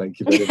library. Thank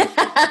you very much.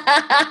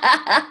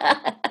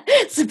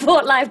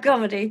 Support live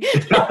comedy.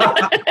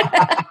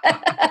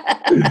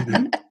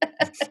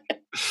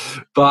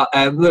 But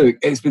look,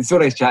 it's been so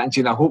nice chatting to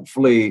you. Now,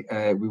 hopefully,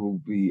 we will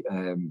be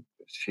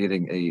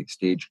sharing a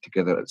stage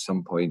together at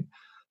some point,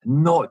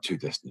 not too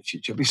distant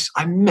future.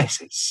 I miss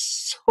it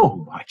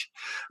so much,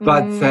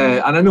 but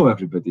and I know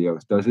everybody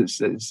else does.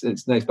 It's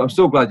nice. But I'm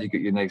so glad you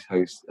got your nice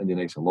house and your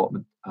nice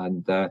allotment.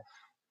 And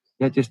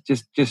thank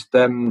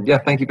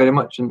you very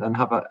much, and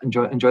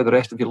enjoy the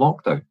rest of your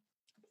lockdown.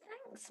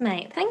 Thanks,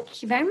 mate.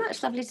 Thank you very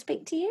much. Lovely to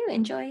speak to you.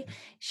 Enjoy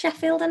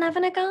Sheffield and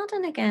having a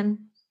garden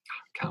again.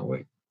 Can't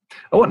wait.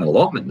 I want an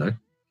allotment now.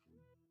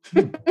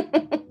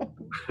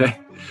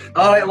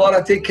 All right,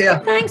 Laura, take care.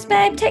 Thanks,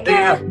 babe. Take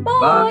care.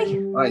 Bye.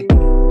 Bye.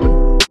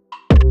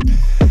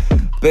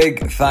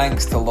 Big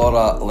thanks to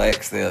Laura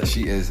Lex there.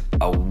 She is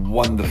a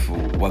wonderful,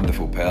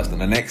 wonderful person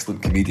and an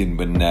excellent comedian.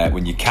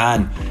 When you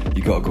can,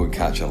 you got to go and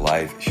catch her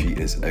live. She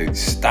is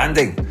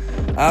outstanding.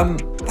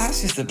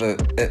 That's just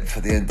about it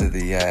for the end of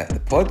the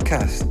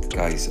podcast,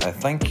 guys.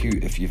 Thank you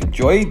if you've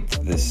enjoyed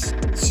this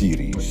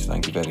series.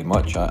 Thank you very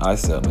much. I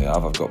certainly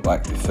have. I've got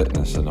back to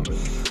fitness and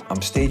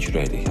I'm stage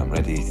ready. I'm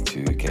ready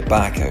to get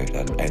back out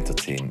and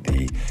entertain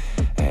the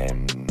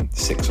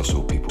 6 or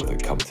so people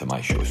that come to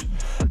my shows.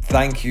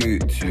 Thank you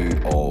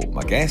to all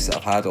my guests that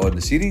I've had on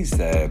the series,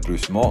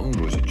 Bruce Morton,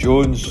 Rosie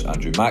Jones,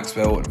 Andrew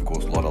Maxwell, and of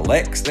course Laura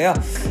Lex there.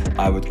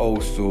 I would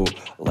also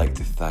like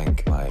to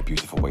thank my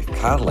beautiful wife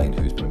Caroline,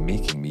 who's been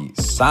making me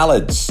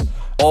salads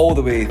all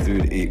the way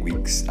through the 8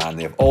 weeks, and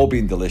they have all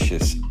been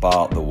delicious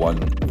bar the one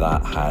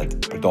that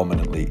had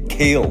predominantly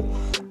kale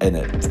in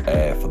it.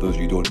 For those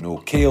of you who don't know,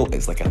 kale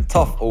is like a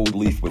tough old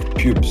leaf with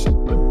pubes.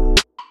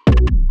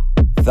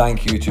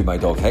 Thank you to my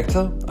dog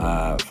Hector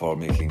for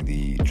making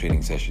the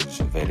training sessions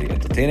very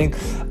entertaining,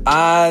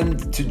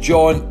 and to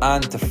John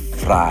and to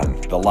Fran,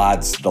 the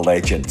lads, the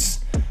legends,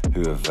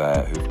 who've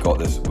got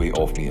this weight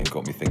off me and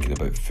got me thinking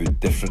about food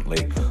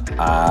differently.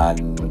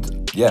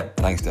 And yeah,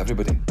 thanks to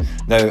everybody.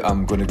 Now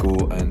I'm going to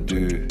go and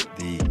do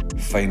the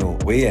final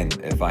weigh-in.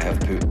 If I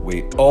have put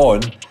weight on,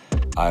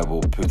 I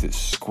will put it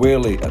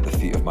squarely at the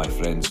feet of my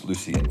friends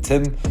Lucy and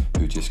Tim,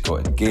 who just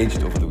got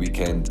engaged over the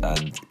weekend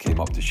and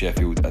came up to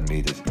Sheffield and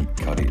made us eat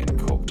curry and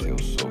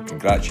cocktails. So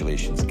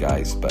congratulations,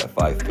 guys, but if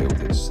I failed,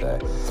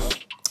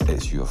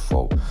 it's your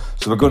fault.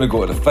 So we're going to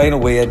go to the final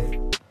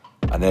weigh-in,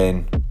 and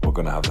then we're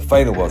going to have the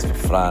final words for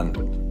Fran,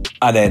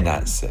 and then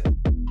that's it.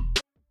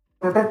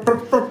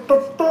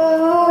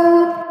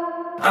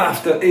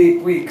 After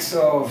 8 weeks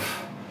of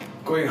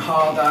going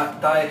hard at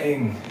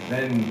dieting,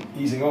 then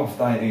easing off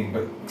dieting,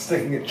 but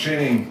sticking at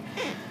training,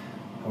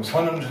 I was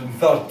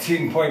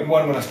 113.1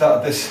 when I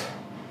started this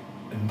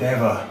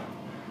endeavour.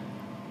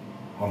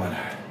 What am I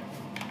now?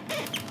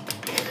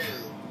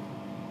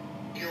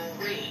 Your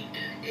weight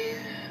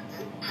is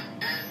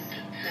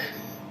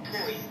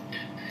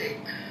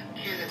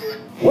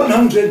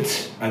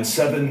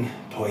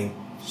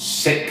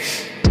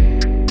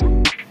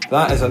 107.6.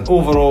 That is an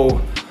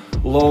overall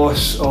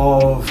loss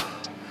of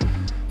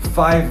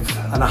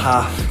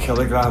 5.5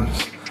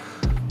 kilograms.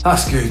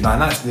 That's good, man.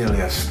 That's nearly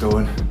a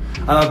stone.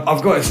 And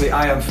I've got to say,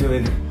 I am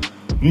feeling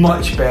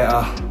much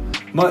better,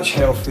 much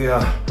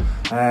healthier.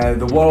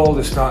 The world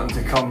is starting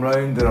to come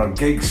round. There are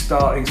gigs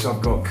starting, so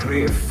I've got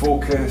creative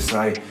focus.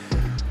 I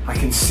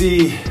can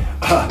see,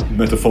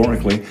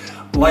 metaphorically,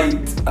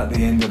 light at the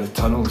end of the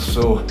tunnel.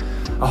 So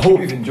I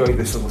hope you've enjoyed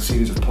this little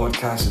series of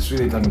podcasts. It's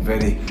really done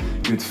very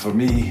good for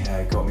me.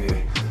 Got me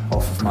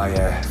off of my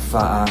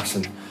fat ass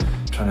and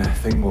trying to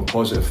think more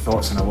positive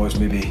thoughts than I was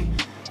maybe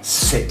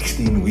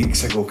 16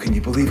 weeks ago. Can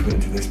you believe we went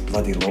into this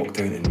bloody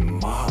lockdown in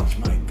March?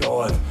 My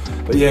God.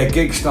 But yeah,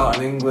 gigs start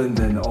in England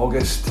in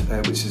August,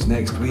 which is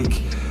next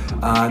week,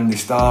 and they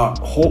start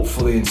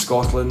hopefully in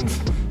Scotland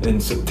in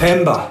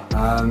September.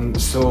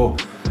 So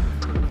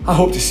I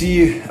hope to see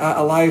you at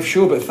a live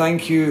show, but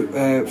thank you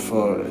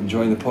for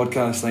enjoying the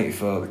podcast. Thank you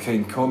for the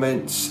kind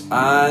comments,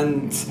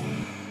 and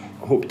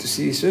I hope to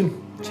see you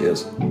soon.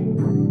 Cheers.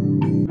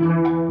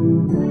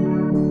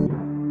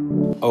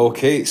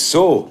 Okay,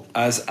 so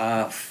as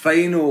a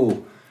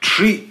final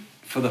treat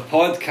for the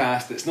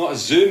podcast, it's not a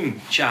Zoom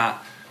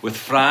chat with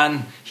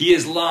Fran. He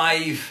is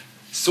live,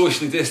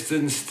 socially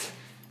distanced,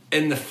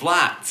 in the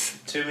flat.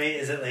 2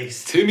 meters at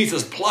least. 2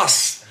 meters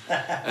plus.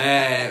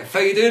 How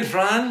you doing,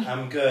 Fran?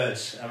 I'm good.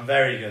 I'm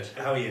very good.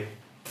 How are you?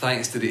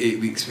 Thanks to the 8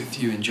 weeks with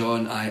you and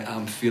John, I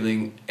am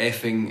feeling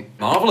effing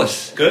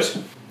marvellous. Good.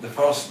 The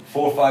first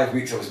 4 or 5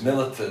 weeks I was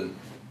militant,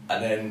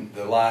 and then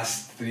the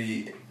last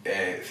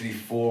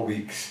 3-4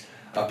 weeks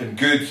I've been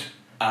good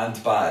and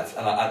bad,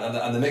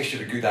 and the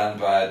mixture of good and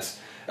bad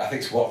I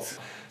think's worked.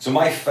 So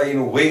my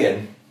final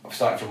weigh-in, I've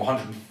started from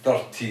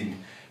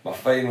 113. My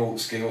final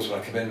scales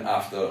when I came in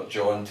after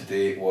John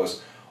today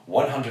was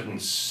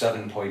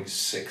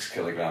 107.6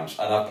 kilograms,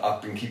 and I've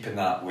been keeping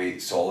that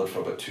weight solid for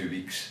about 2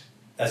 weeks.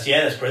 That's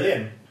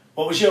brilliant.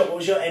 What was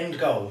your end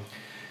goal?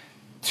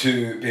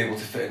 To be able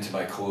to fit into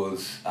my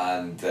clothes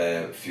and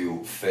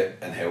feel fit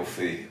and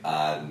healthy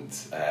and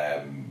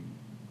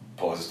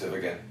positive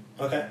again.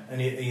 Okay, and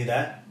are you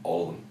there?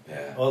 All of them,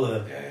 yeah. All of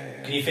them?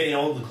 Yeah. Can you fit in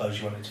all the clothes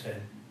you wanted to fit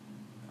in?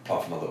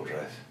 Apart from my little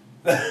dress.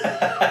 But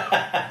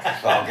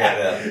I'll get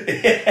there.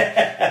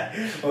 Yeah.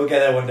 We'll get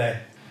there one day.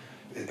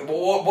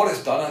 What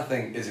it's done, I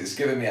think, is it's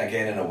given me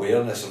again an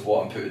awareness of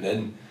what I'm putting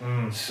in.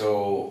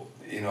 So,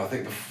 I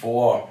think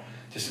before,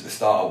 just at the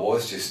start, I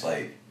was just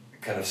like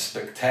kind of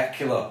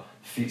spectacular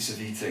feats of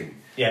eating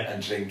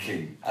and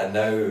drinking, and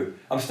now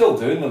I'm still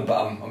doing them,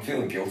 but I'm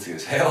feeling guilty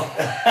as hell.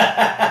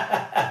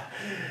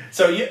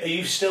 So are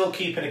you still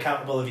keeping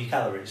accountable of your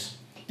calories?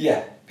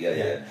 Yeah.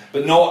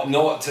 But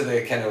not to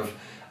the kind of,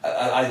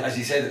 as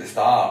you said at the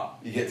start,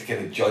 you get to kind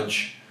of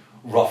judge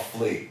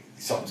roughly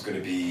something's going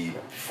to be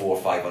 400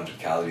 or 500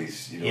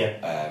 calories, and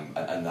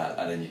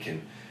then you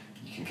can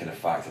kind of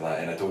factor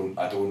that in.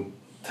 I don't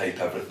type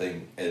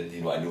everything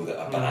in. I know that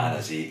a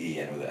banana's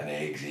 80, I know that an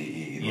egg's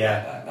 80.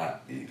 I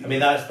mean,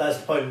 that's the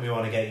point we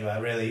want to get you at.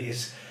 Really,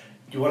 is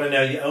you want to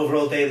know your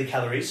overall daily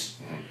calories,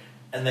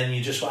 and then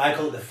you just, I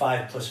call it the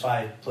 5 +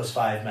 5 +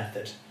 5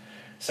 method.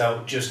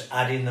 So just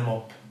adding them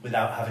up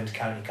without having to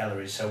count your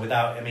calories. So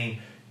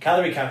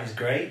calorie count is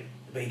great,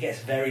 but it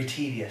gets very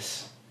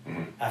tedious.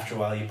 After a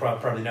while, you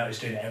probably notice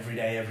doing it every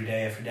day. If you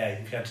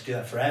had to do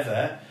that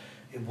forever,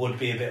 it would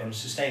be a bit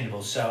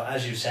unsustainable. So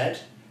as you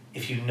said,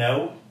 if you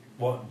know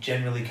what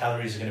generally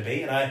calories are going to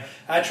be, and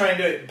I try and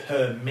do it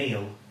per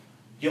meal,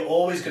 you're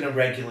always going to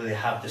regularly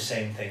have the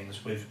same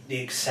things with the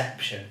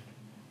exception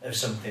of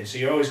something. So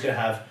you're always going to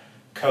have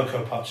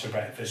Cocoa Pops for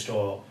breakfast,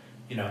 or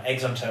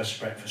eggs on toast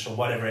for breakfast, or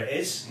whatever it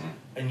is.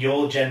 And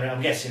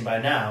I'm guessing by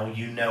now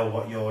you know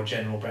what your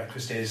general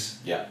breakfast is,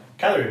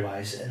 calorie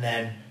wise, and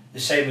then the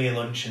same with your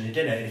lunch and your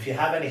dinner. And if you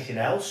have anything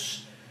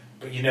else,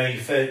 but your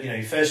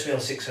first meal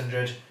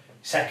 600,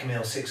 second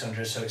meal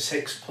 600, so it's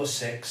 6 plus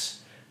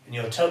 6, and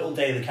your total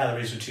daily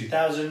calories were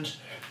 2,000,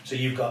 so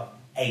you've got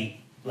 8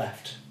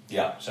 left.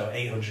 Yeah. So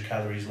 800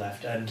 calories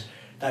left, and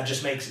that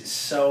just makes it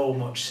so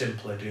much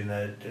simpler doing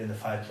the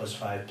 5 plus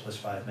 5 plus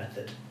 5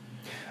 method.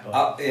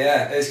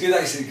 Yeah, it's good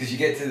actually because you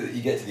get to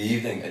the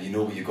evening and you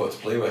know what you've got to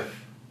play with.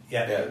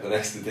 Yeah. Yeah, the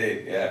rest of the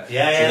day. Yeah. Yeah, So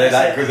yeah, then that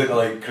that's goes into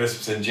like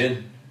crisps and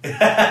gin.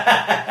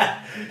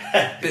 But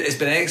it's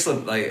been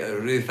excellent. Like, I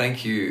really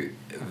thank you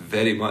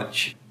very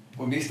much.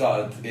 When we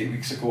started 8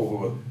 weeks ago, we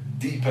were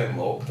deep in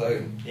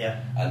lockdown.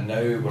 Yeah. And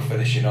now we're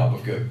finishing up.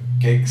 We've got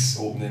gigs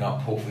opening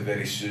up hopefully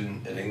very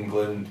soon in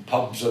England.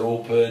 Pubs are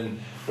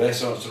open,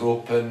 restaurants are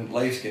open,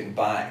 life's getting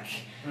back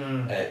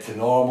to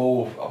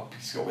normal. I've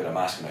just got to wear a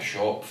mask in a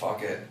shop,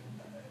 fuck it.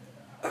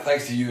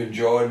 Thanks to you and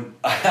John,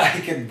 I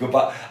can go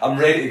back. I'm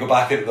ready to go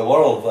back into the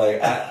world.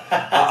 Like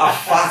I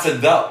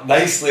fattened up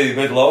nicely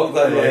mid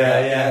lockdown.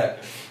 Yeah.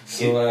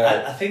 So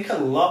I think a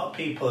lot of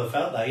people have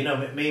felt that. You know,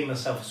 me and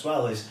myself as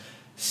well, is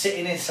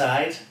sitting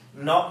inside,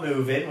 not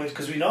moving,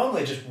 because we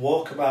normally just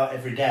walk about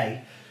every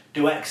day,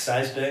 do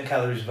exercise, burn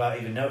calories without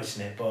even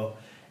noticing it. But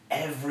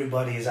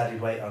everybody has added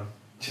weight on.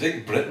 Do you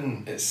think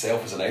Britain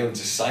itself as an island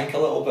just sank a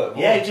little bit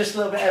more? Yeah, just a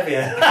little bit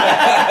heavier.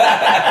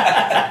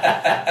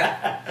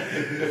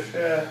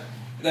 Yeah.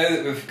 Now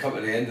that we've come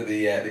to the end of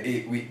the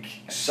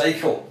 8-week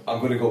cycle, I'm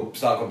going to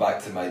start going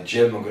back to my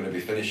gym. I'm going to be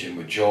finishing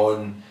with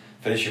John,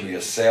 finishing with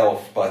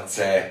yourself. But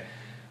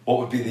what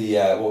would be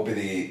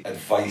the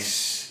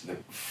advice, the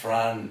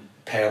Fran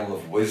pearl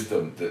of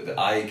wisdom that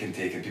I can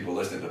take and people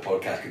listening to the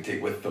podcast can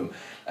take with them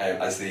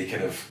as they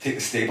kind of take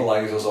the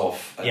stabilisers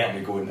off and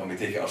we go and we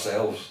take it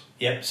ourselves?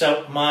 Yep,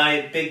 so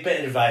my big bit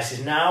of advice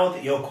is now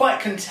that you're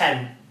quite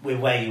content with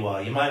where you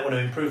are, you might want to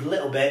improve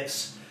little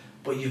bits,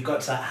 but you've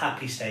got to that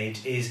happy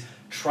stage, is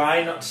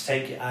try not to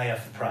take your eye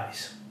off the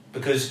prize.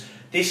 Because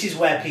this is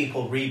where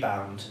people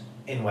rebound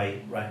in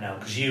weight right now,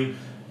 because you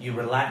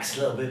relax a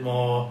little bit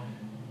more,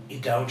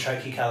 you don't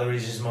track your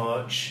calories as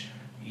much,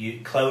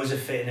 your clothes are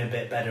fitting a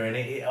bit better, and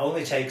it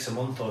only takes a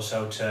month or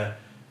so to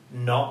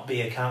not be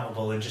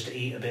accountable and just to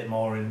eat a bit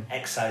more and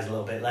exercise a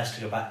little bit less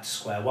to go back to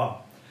square one.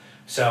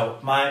 So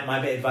my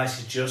bit of advice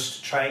is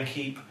just try and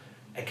keep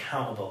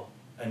accountable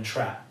and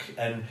track.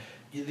 And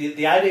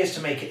the idea is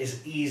to make it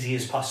as easy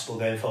as possible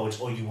going forwards,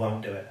 or you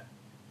won't do it.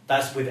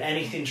 That's with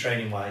anything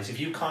training-wise. If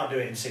you can't do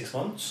it in 6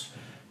 months,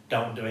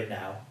 don't do it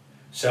now.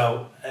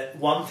 So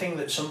one thing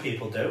that some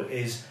people do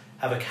is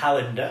have a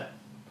calendar,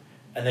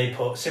 and they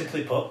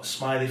simply put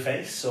smiley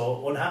face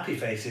or unhappy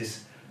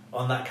faces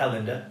on that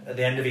calendar at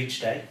the end of each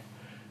day.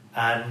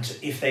 And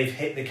if they've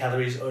hit the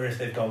calories or if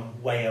they've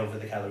gone way over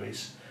the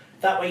calories.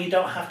 That way you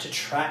don't have to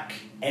track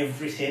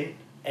everything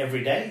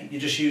every day. You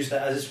just use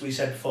that, as we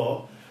said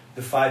before,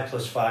 the 5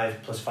 plus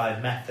 5 plus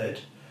 5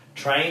 method,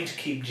 trying to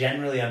keep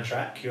generally on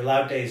track. You're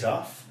allowed days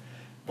off,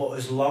 but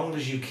as long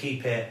as you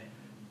keep it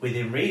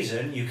within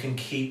reason, you can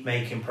keep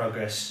making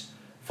progress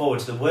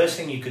forwards. The worst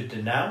thing you could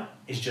do now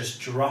is just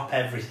drop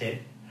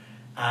everything,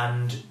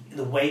 and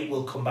the weight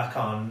will come back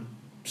on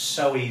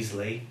so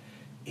easily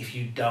if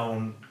you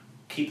don't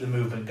keep the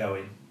movement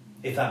going,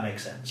 if that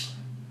makes sense.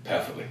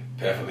 Perfectly.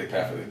 Yeah.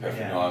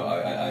 No,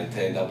 I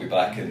intend I'll be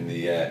back in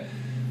the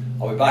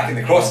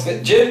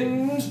CrossFit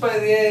gyms by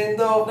the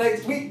end of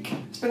next week.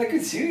 It's been a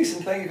good series,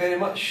 and thank you very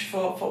much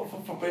for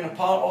being a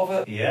part of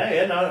it.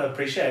 Yeah, no, I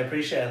appreciate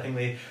it. I think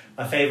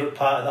my favourite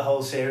part of the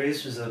whole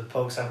series was the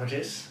pork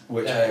sandwiches.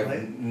 Which definitely.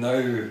 I've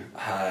now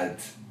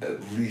had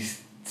at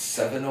least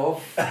 7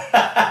 of.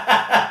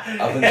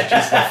 I've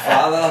introduced my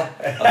father,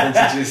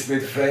 I've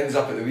made friends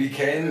up at the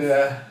weekend.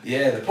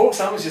 Yeah, the pork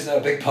sandwich is now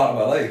a big part of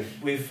my life.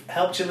 We've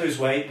helped you lose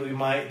weight, but we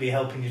might be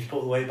helping you to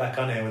put the weight back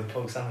on here with the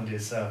pork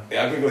sandwiches, so...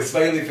 Yeah, I'm going to go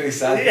smiley face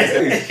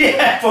sandwich.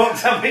 Yeah, pork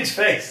sandwich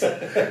face.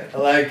 I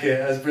like it,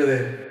 that's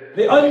brilliant.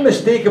 The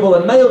unmistakable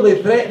and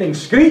mildly threatening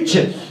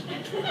screeches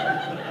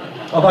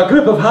of a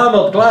group of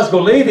hammered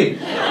Glasgow ladies.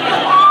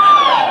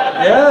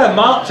 Yeah,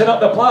 marching up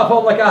the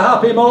platform like a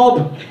happy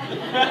mob.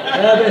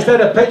 But instead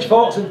of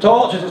pitchforks and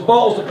torches, it's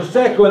bottles of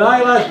Prosecco and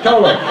eyelash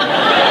colour.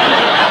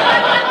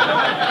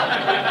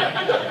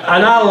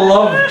 And I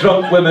love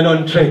drunk women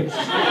on trains.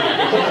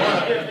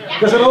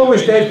 Because they're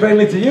always dead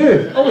friendly to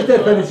you.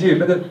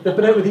 But they've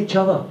been out with each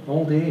other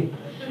all day.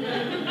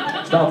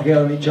 Start to get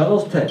on each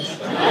other's tits.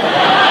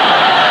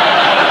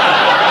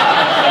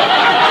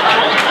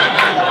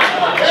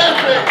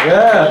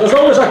 Yeah, there's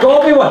always a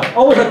gobby one.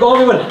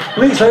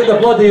 Bleats out the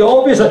bloody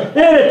obvious.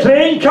 There's a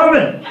train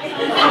coming.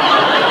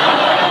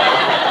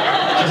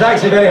 She's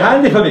actually very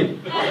handy for me.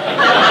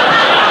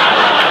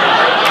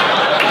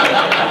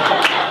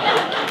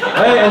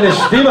 Right, and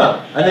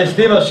the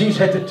steamer, she's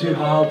hit it too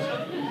hard.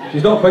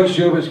 She's not quite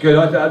sure what's good.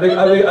 Are they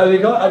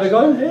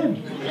going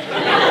him?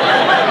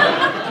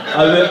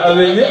 Are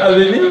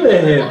they really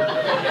him?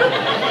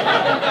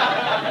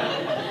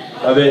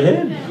 Are they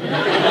him?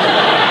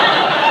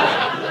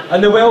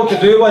 And the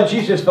well-to-do one,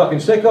 she's just fucking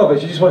sick of it.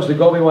 She just wants the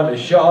gobby one to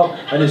shut up,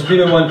 and the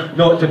steaming one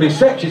not to be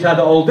sick. She's had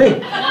it all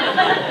day.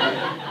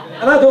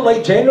 And I don't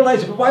like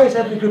generalising, but why has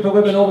every group of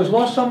women always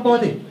lost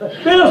somebody?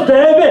 Where's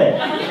Debbie?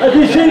 Have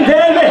you seen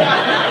Debbie?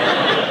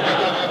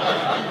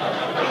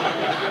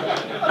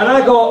 And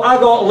I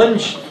got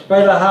lynched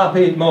by the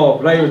happy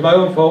mob. Right, it was my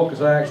own fault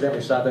because I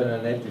accidentally sat down in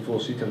an empty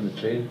four-seater in the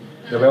train.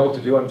 The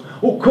well-to-do one.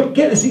 Oh, quick,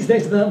 get the seats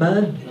next to that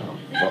man. Oh,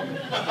 fuck.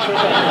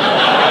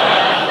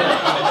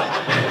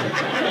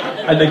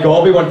 And the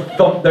gobby one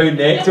thumped down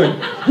next to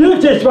him. You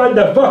just won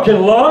the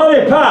fucking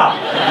lorry, pal!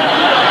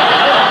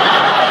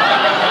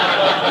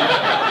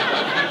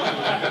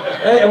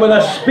 Right, and with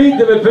a speed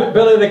that would put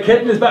Billy the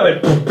Kid in his back,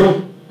 went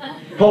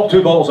pop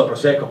 2 bottles of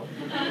Prosecco.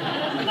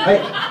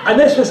 Right, and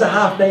this was the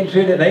 9:30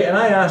 train at night, and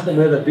I asked him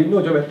where they'd been.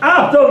 No joke, went,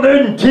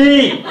 afternoon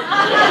tea!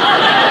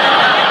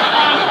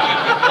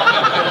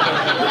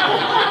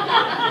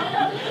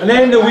 And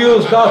then the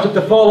wheels started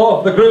to fall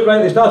off the group,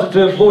 right? They started to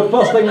implode.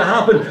 First thing that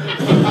happened,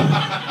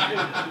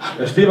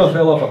 the steamer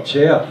fell off her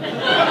chair.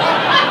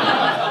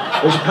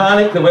 Which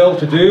panicked the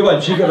well-to-do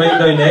one. She got right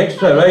down next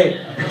to her, right?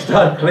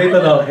 Started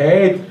cradling her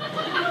head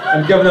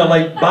and giving her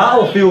like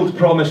battlefield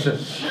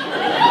promises.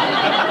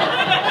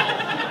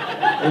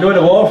 You know in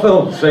the war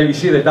films, right? You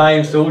see the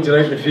dying soldier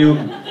out in the field,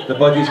 the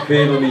buddy's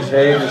cradling his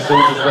head, and the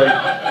soldier's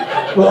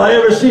like, will I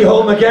ever see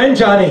home again,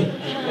 Johnny?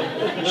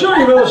 Sure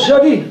you will,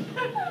 Shuggy.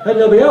 And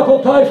there'll be apple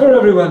pie for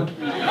everyone.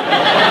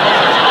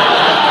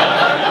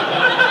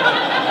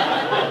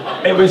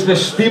 It was the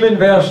steaming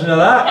version of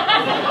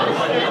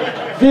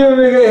that. See when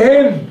we get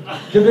home,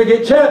 can we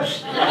get chips?